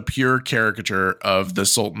just a pure caricature of the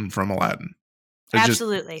Sultan from Aladdin.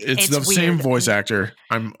 Absolutely. It's the It's same weird. voice actor.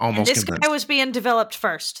 I'm And almost this convinced. guy was being developed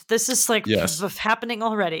first. This is like Yes. happening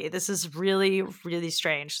already. This is really, really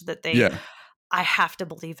strange that Yeah. I have to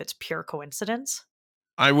believe it's pure coincidence.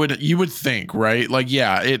 You would think, right? Like,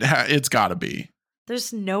 yeah, it's gotta be.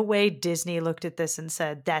 There's no way Disney looked at this and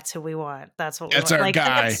said, "That's who we want. That's what we That's want." our Like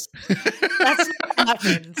guy. that's not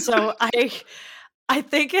happened. So I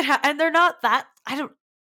think and they're not that. I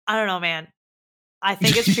don't know, man. I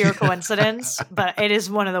think it's pure coincidence, but it is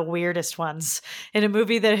one of the weirdest ones in a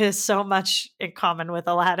movie that has so much in common with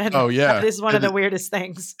Aladdin. Oh yeah. That is one of the weirdest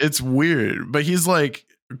things. It's weird, but he's like,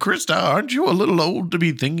 Krista, aren't you a little old to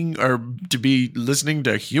be thinking or to be listening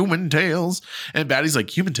to human tales? And Batty's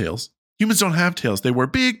like, human tales? Humans don't have tails. They wear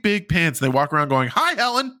big, big pants. They walk around going, hi,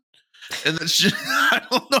 Helen. And that's just, I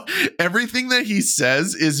don't know. Everything that he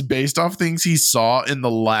says is based off things he saw in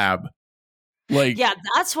the lab. Like, yeah,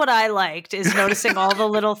 that's what I liked, is noticing all the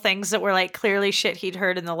little things that were like clearly shit he'd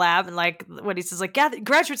heard in the lab. And like when he says like,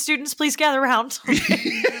 graduate students, please gather around.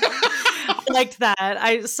 I liked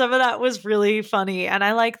that. Some of that was really funny. And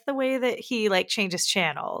I like the way that he like changes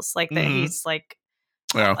channels. Like that he's like,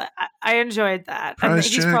 yeah. I enjoyed that. Price And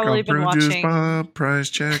he's check probably on been Prune watching. Juice Bob. Price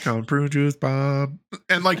check on Prune Juice Bob.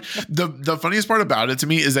 And like the funniest part about it to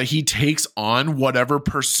me is that he takes on whatever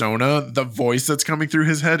persona the voice that's coming through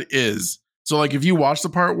his head is. So like if you watch the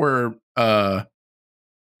part where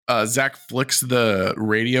Zach flicks the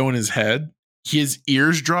radio in his head, his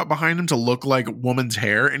ears drop behind him to look like a woman's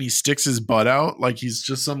hair, and he sticks his butt out like he's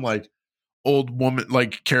just some like old woman,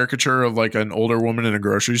 like caricature of like an older woman in a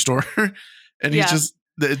grocery store. And he's just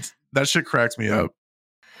that shit cracks me up.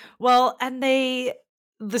 Well, and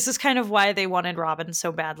this is kind of why they wanted Robin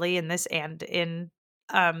so badly in this and in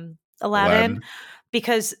Aladdin,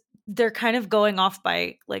 because they're kind of going off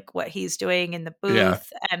by like what he's doing in the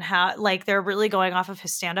booth and how like they're really going off of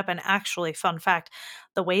his stand-up. And actually, fun fact,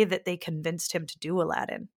 the way that they convinced him to do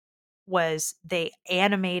Aladdin was they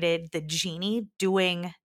animated the genie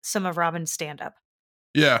doing some of Robin's stand-up.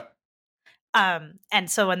 Yeah. And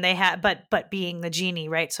so when they had but being the genie,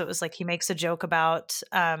 right? So it was like he makes a joke about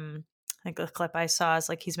I think the clip I saw is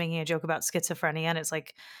like he's making a joke about schizophrenia, and it's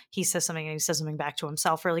like he says something and he says something back to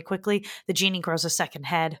himself really quickly. The genie grows a second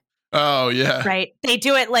head. Oh yeah. Right. They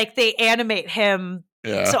do it like they animate him.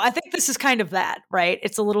 Yeah. So I think this is kind of that, right?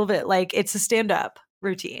 It's a little bit like it's a stand-up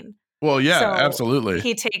routine. Well, yeah, So absolutely.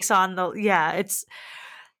 He takes on it's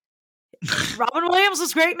Robin Williams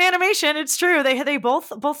was great in animation. It's true. They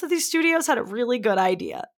both of these studios had a really good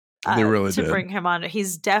idea. They really to did. Bring him on.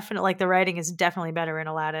 He's definitely like the writing is definitely better in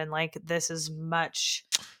Aladdin. Like this is much.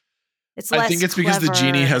 It's less. I think it's because the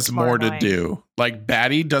genie has more to do. Like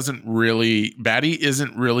Batty isn't really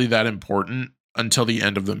that important until the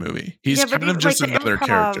end of the movie. He's kind of just another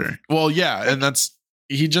character. Well, yeah, and that's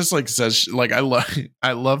he just like says like I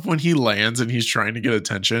love when he lands and he's trying to get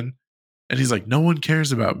attention. And he's like, no one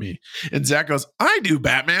cares about me. And Zach goes, I do,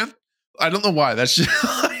 Batman. I don't know why. That's just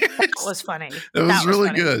that was funny. It was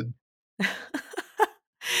really good.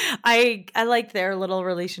 I liked their little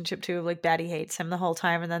relationship too. Like Batty hates him the whole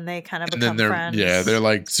time, and then they kind of become friends. Yeah, they're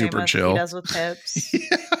like super chill. He does with Pips.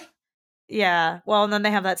 Yeah. Well, and then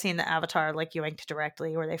they have that scene, the Avatar, like yoinked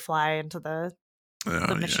directly, where they fly into the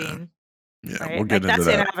machine. Yeah, right? We'll get into that. That's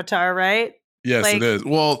an Avatar, right? Yes, it is.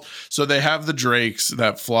 Well, so they have the drakes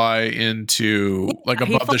that fly into like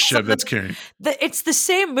above the ship that's carrying. It's the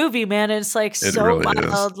same movie, man. It's like so really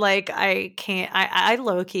wild. Is. Like I can't. I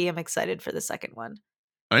low key am excited for the second one.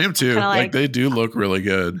 I am too. Like they do look really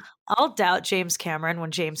good. I'll doubt James Cameron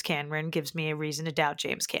when James Cameron gives me a reason to doubt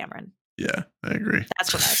James Cameron. Yeah, I agree.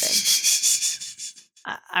 That's what I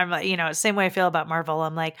think. I'm like, same way I feel about Marvel.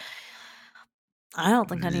 I'm like, I don't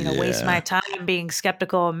think I need to waste my time being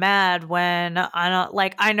skeptical and mad when I don't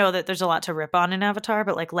like. I know that there's a lot to rip on in Avatar,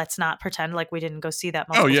 but like, let's not pretend like we didn't go see that.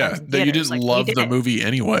 Oh yeah, that you didn't love the movie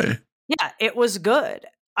anyway. Yeah, it was good.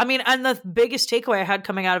 I mean, and the biggest takeaway I had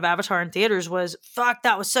coming out of Avatar in theaters was, fuck,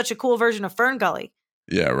 that was such a cool version of Ferngully.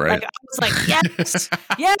 Yeah, right. Like, I was like, yes,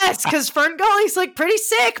 yes, because Ferngully's like pretty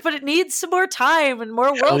sick, but it needs some more time and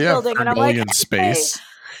more world building. And I'm like, in space.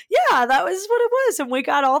 Yeah, that was what it was. And we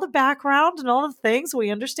got all the background and all the things. We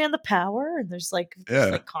understand the power, and there's like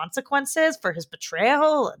consequences for his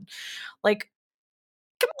betrayal, and like,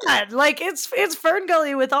 come on, like it's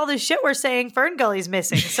Ferngully with all this shit we're saying Ferngully's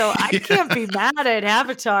missing. So I can't be mad at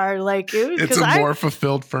Avatar. Like, it's a more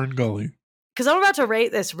fulfilled Ferngully. Because I'm about to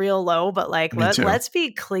rate this real low, but like let's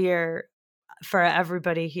be clear for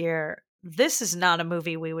everybody here. This is not a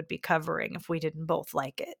movie we would be covering if we didn't both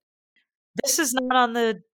like it. This is not on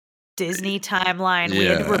the Disney timeline. Yeah. We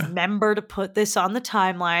had to remember to put this on the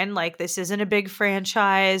timeline. Like, this isn't a big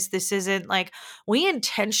franchise. This isn't like, we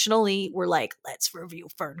intentionally were like, let's review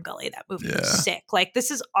Ferngully. That movie was sick. Like, this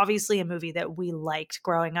is obviously a movie that we liked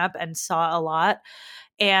growing up and saw a lot.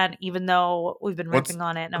 And even though we've been ripping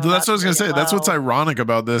on it, and that's what I was gonna say. That's what's ironic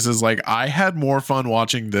about this is like, I had more fun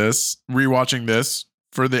rewatching this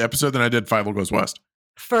for the episode than I did Fievel Goes West.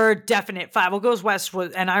 For definite, Fievel Goes West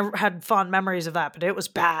was, and I had fond memories of that, but it was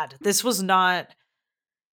bad. This was not.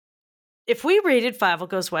 If we rated Fievel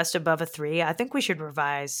Goes West above a 3, I think we should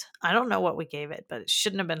revise. I don't know what we gave it, but it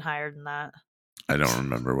shouldn't have been higher than that. I don't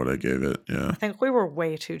remember what I gave it. Yeah, I think we were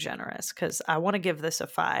way too generous because I want to give this a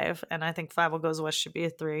 5, and I think Fievel Goes West should be a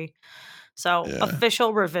 3. So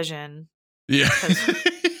official revision. Yeah,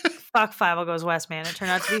 fuck Fievel Goes West, man. It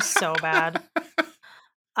turned out to be so bad.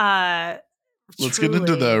 Let's get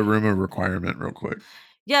into the rumor requirement real quick.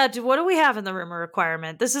 Yeah, what do we have in the rumor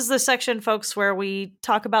requirement? This is the section, folks, where we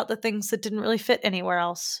talk about the things that didn't really fit anywhere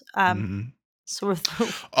else. So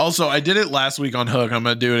also, I did it last week on Hook. I'm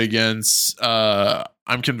going to do it again.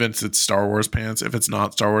 I'm convinced it's Star Wars pants. If it's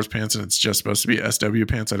not Star Wars pants and it's just supposed to be SW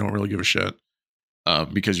pants, I don't really give a shit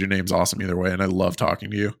because your name's awesome either way, and I love talking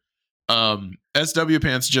to you. SW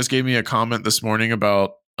pants just gave me a comment this morning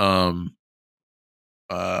about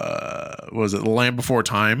was it The Land Before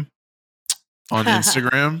Time on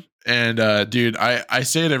Instagram? And dude, I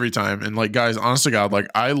say it every time, and like, guys, honest to God, like,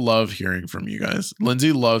 I love hearing from you guys.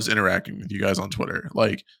 Lindsay loves interacting with you guys on Twitter.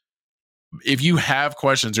 Like, if you have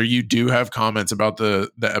questions or you do have comments about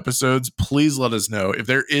the episodes, please let us know. If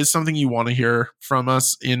there is something you want to hear from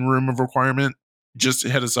us in Room of Requirement, just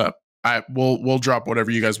hit us up. We'll drop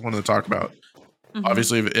whatever you guys want to talk about.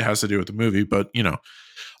 Obviously, it has to do with the movie, but you know.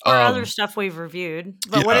 Or other stuff we've reviewed.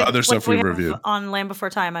 But other stuff we reviewed on Land Before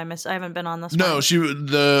Time. I haven't been on this. No, one.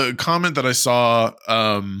 The comment that I saw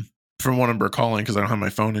from one of her calling, because I don't have my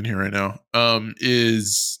phone in here right now,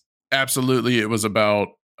 is absolutely, it was about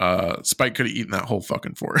Spike could have eaten that whole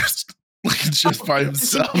fucking forest like just by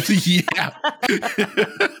himself. Yeah.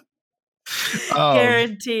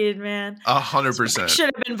 Guaranteed, man. 100%. Should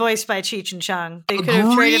have been voiced by Cheech and Chong. They could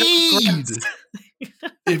have traded.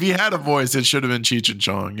 If he had a voice, it should have been Cheech and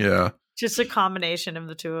Chong. Yeah, just a combination of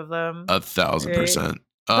the two of them. 1,000%.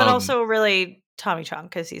 But also, really, Tommy Chong,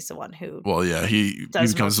 because he's the one who. Well, yeah, he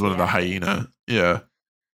becomes one of the hyena. Yeah,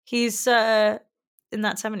 he's in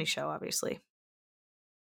that '70s show, obviously.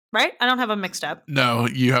 Right? I don't have them mixed up. No,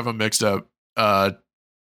 you have them mixed up.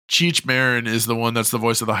 Cheech Marin is the one that's the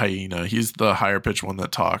voice of the hyena. He's the higher pitched one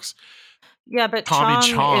that talks. Yeah, but Tommy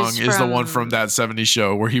Chong is the one from that '70s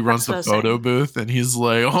show where he runs the photo booth and he's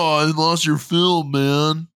like, "Oh, I lost your film,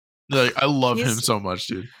 man." Like, I love him so much,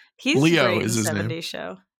 dude. Leo is his name. '70s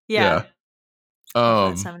show. Yeah.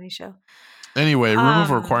 '70s show. Anyway, Room of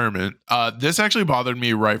Requirement. This actually bothered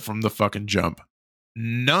me right from the fucking jump.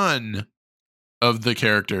 None of the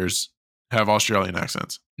characters have Australian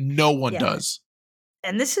accents. No one does.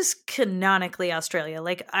 And this is canonically Australia.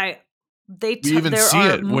 Like, we even see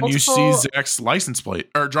it when you see Zach's license plate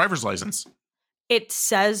or driver's license. It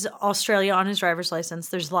says Australia on his driver's license.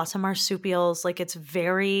 There's lots of marsupials. Like, it's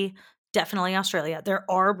very definitely Australia. There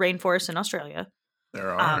are rainforests in Australia. There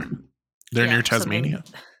are. They're near Tasmania.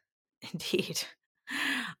 Indeed.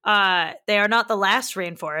 They are not the last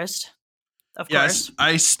rainforest, of course.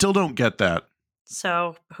 I still don't get that.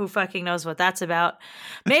 So who fucking knows what that's about?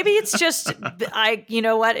 Maybe it's just, you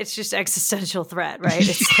know what? It's just existential threat, right?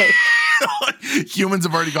 It's like humans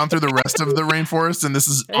have already gone through the rest of the rainforest, and this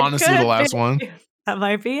is honestly the last one. That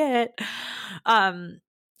might be it.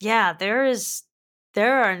 Yeah,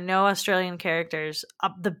 there are no Australian characters.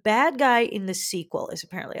 The bad guy in the sequel is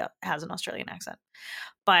apparently has an Australian accent,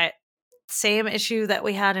 but same issue that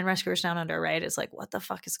we had in Rescuers Down Under, right? It's like, what the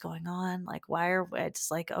fuck is going on? Like, why are we? It's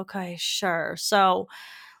like, okay, sure. So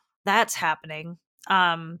that's happening.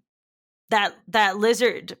 That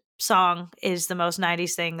lizard song is the most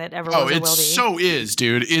 90s thing that ever was or will be. It so is,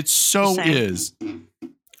 dude. It so is.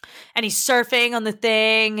 and he's surfing on the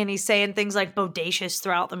thing, and he's saying things like bodacious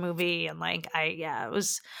throughout the movie, and like there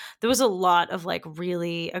was a lot of like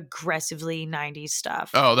really aggressively 90s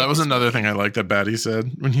stuff. Oh, that was another thing I liked that Batty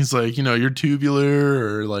said when he's like, you're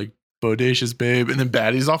tubular or like bodacious, babe, and then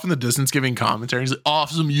Batty's off in the distance giving commentary. He's like,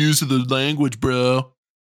 awesome use of the language, bro.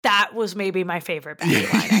 That was maybe my favorite Batty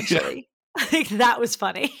line, actually. I think that was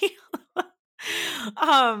funny.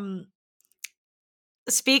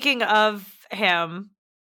 Speaking of him,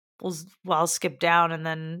 I'll skip down and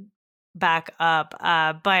then back up.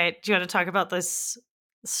 But do you want to talk about this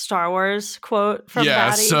Star Wars quote from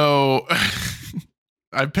Batty? So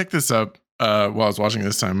I picked this up while I was watching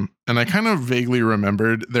this time, and I kind of vaguely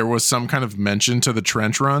remembered there was some kind of mention to the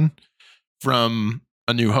trench run from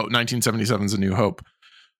A New Hope, 1977's A New Hope.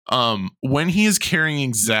 When he is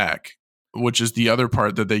carrying Zach, which is the other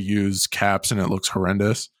part that they use caps and it looks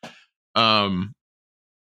horrendous.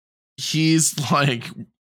 He's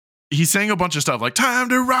saying a bunch of stuff like time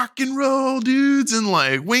to rock and roll, dudes, and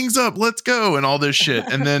like wings up, let's go, and all this shit.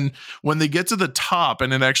 And then when they get to the top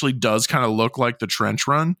and it actually does kind of look like the trench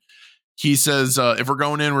run, he says, if we're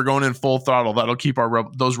going in full throttle, that'll keep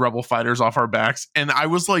those rebel fighters off our backs. And I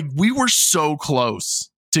was like, we were so close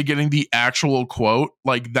to getting the actual quote.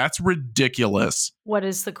 Like, that's ridiculous. What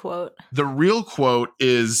is the quote? The real quote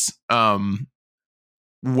is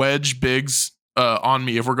Wedge Biggs on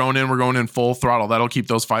me. If we're going in full throttle. That'll keep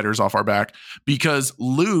those fighters off our back. Because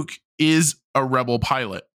Luke is a rebel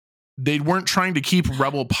pilot. They weren't trying to keep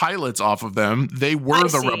rebel pilots off of them. They were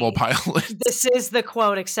rebel pilots. This is the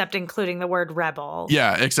quote, except including the word rebel.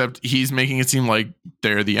 Yeah, except he's making it seem like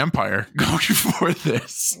they're the Empire going for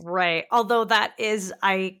this. Right. Although that is,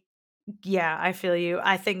 I feel you.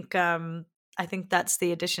 I think that's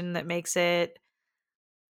the addition that makes it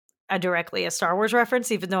directly a Star Wars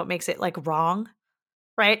reference, even though it makes it like wrong.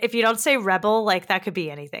 Right? If you don't say rebel, like that could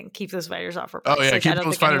be anything. Keep those fighters off our backs. Oh yeah, like, keep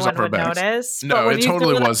those fighters off our backs. Notice, no, it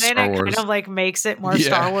totally was Star Wars. It kind of like makes it more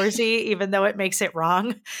Star Warsy, even though it makes it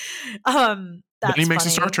wrong. Then he makes a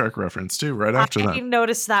Star Trek reference too, right after that. I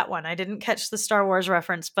noticed that one. I didn't catch the Star Wars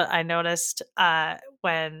reference, but I noticed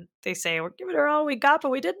when they say we're giving her all we got,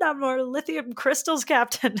 but we didn't have more lithium crystals,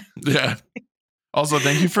 Captain. Yeah. Also,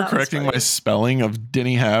 thank you for correcting my spelling of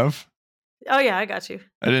didn't have. Oh yeah, I got you.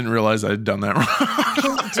 I didn't realize I'd done that wrong.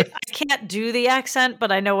 I can't do the accent,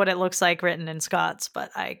 but I know what it looks like written in Scots, but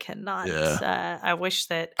I cannot. Yeah. I wish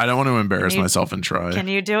that. I don't want to embarrass myself and try. Can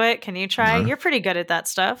you do it? Can you try? No. You're pretty good at that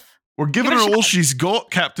stuff. We're giving her all she's got,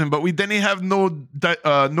 Captain, but we didn't have no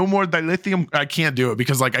more dilithium. I can't do it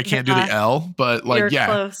because like I can't do the L, but like you're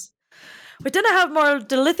close. We didn't have more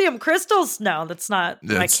dilithium crystals. No, that's not.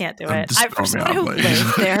 I can't do it. For someone who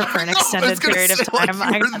lived there for an extended period of time,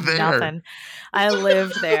 like I got nothing. I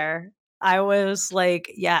lived there. I was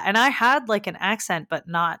like, and I had like an accent, but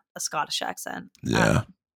not a Scottish accent. Yeah.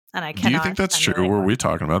 And I cannot. Do you think that's true? Were we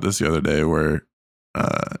talking about this the other day where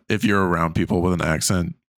if you're around people with an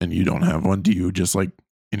accent and you don't have one, do you just like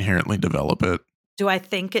inherently develop it? Do I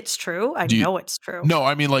think it's true? I know it's true. No,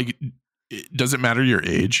 I mean, like, does it matter your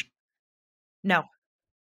age? No.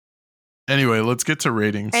 Anyway, let's get to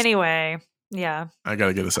ratings. Anyway, yeah. I got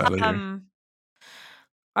to get us out of here.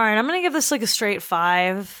 All right, I'm going to give this like a straight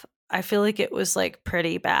 5. I feel like it was like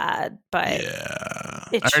pretty bad, but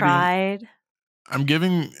it tried. I'm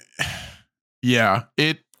giving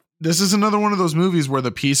this is another one of those movies where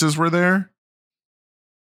the pieces were there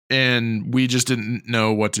and we just didn't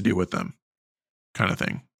know what to do with them, kind of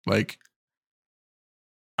thing. Like,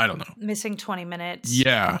 I don't know. Missing 20 minutes.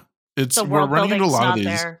 Yeah. We're running into a lot of these.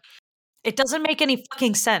 There. It doesn't make any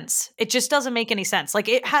fucking sense. It just doesn't make any sense. Like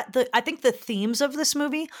I think the themes of this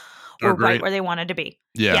movie were right where they wanted to be.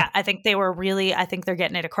 Yeah. I think they were I think they're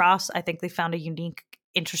getting it across. I think they found a unique,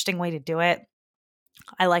 interesting way to do it.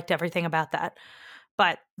 I liked everything about that.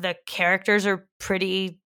 But the characters are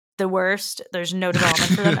pretty the worst. There's no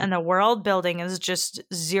development for them. And the world building is just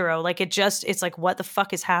zero. Like it's like, what the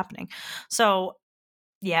fuck is happening? So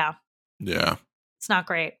yeah. Yeah. It's not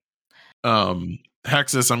great.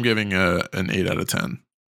 Hexus, I'm giving an 8 out of 10,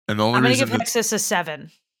 and the only I'm gonna reason give Hexus a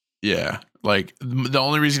 7. Yeah, like the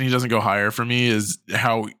only reason he doesn't go higher for me is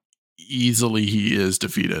how easily he is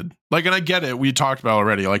defeated. Like, and I get it. We talked about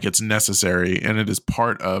already. Like, it's necessary and it is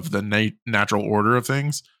part of the natural order of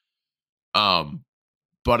things. But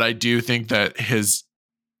I do think that his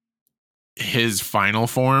final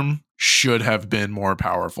form should have been more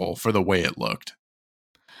powerful for the way it looked.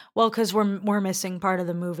 Well, because we're missing part of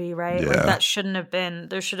the movie, right? Yeah. Like that shouldn't have been.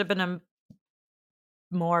 There should have been a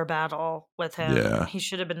more battle with him. Yeah. He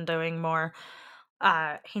should have been doing more.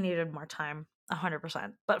 He needed more time,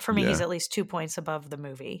 100%. But for me, he's at least 2 points above the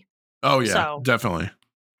movie. Oh yeah, so, definitely.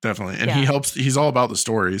 definitely. And he's all about the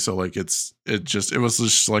story, so like it was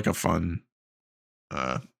just like a fun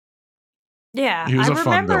yeah, he was I a fun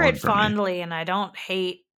remember villain it for me. fondly, and I don't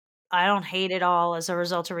hate it all as a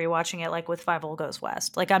result of rewatching it, like with Five Old Goes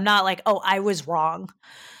West. Like, I'm not like, oh, I was wrong.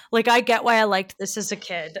 Like, I get why I liked this as a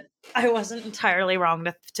kid. I wasn't entirely wrong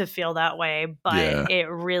to feel that way, but it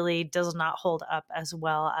really does not hold up as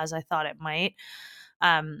well as I thought it might.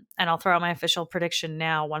 And I'll throw out my official prediction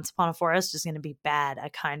now. Once Upon a Forest is going to be bad. I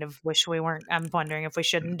kind of wish we weren't. I'm wondering if we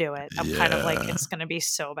shouldn't do it. I'm kind of like, it's going to be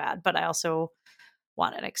so bad, but I also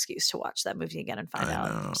want an excuse to watch that movie again and find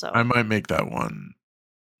out. So I might make that one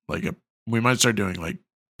like we might start doing like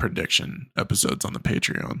prediction episodes on the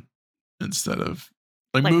Patreon instead of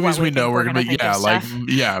like movies we know we're gonna be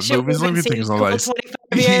movies we think is a nice 25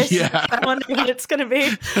 years. Yeah. I wonder what it's gonna be.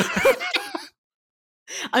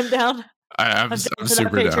 I'm down. I'm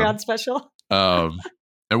super Patreon down. special. And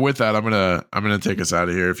with that, I'm gonna take us out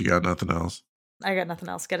of here if you got nothing else. I got nothing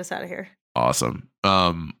else. Get us out of here. Awesome.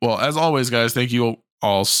 Well, as always, guys, thank you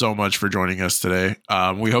all so much for joining us today.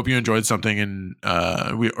 We hope you enjoyed something, and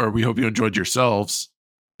we hope you enjoyed yourselves,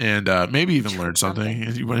 and maybe even learned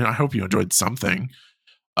something. I hope you enjoyed something.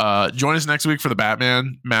 Join us next week for the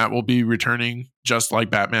Batman. Matt will be returning just like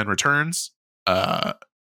Batman Returns.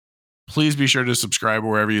 Please be sure to subscribe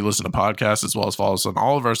wherever you listen to podcasts, as well as follow us on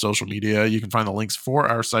all of our social media. You can find the links for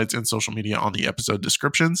our sites and social media on the episode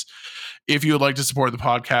descriptions. If you would like to support the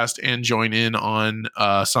podcast and join in on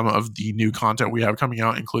some of the new content we have coming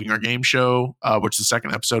out, including our game show, which the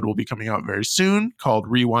second episode will be coming out very soon, called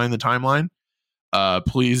Rewind the Timeline,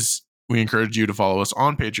 please, we encourage you to follow us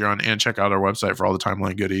on Patreon and check out our website for all the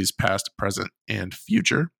timeline goodies, past, present, and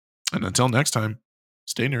future. And until next time,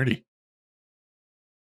 stay nerdy.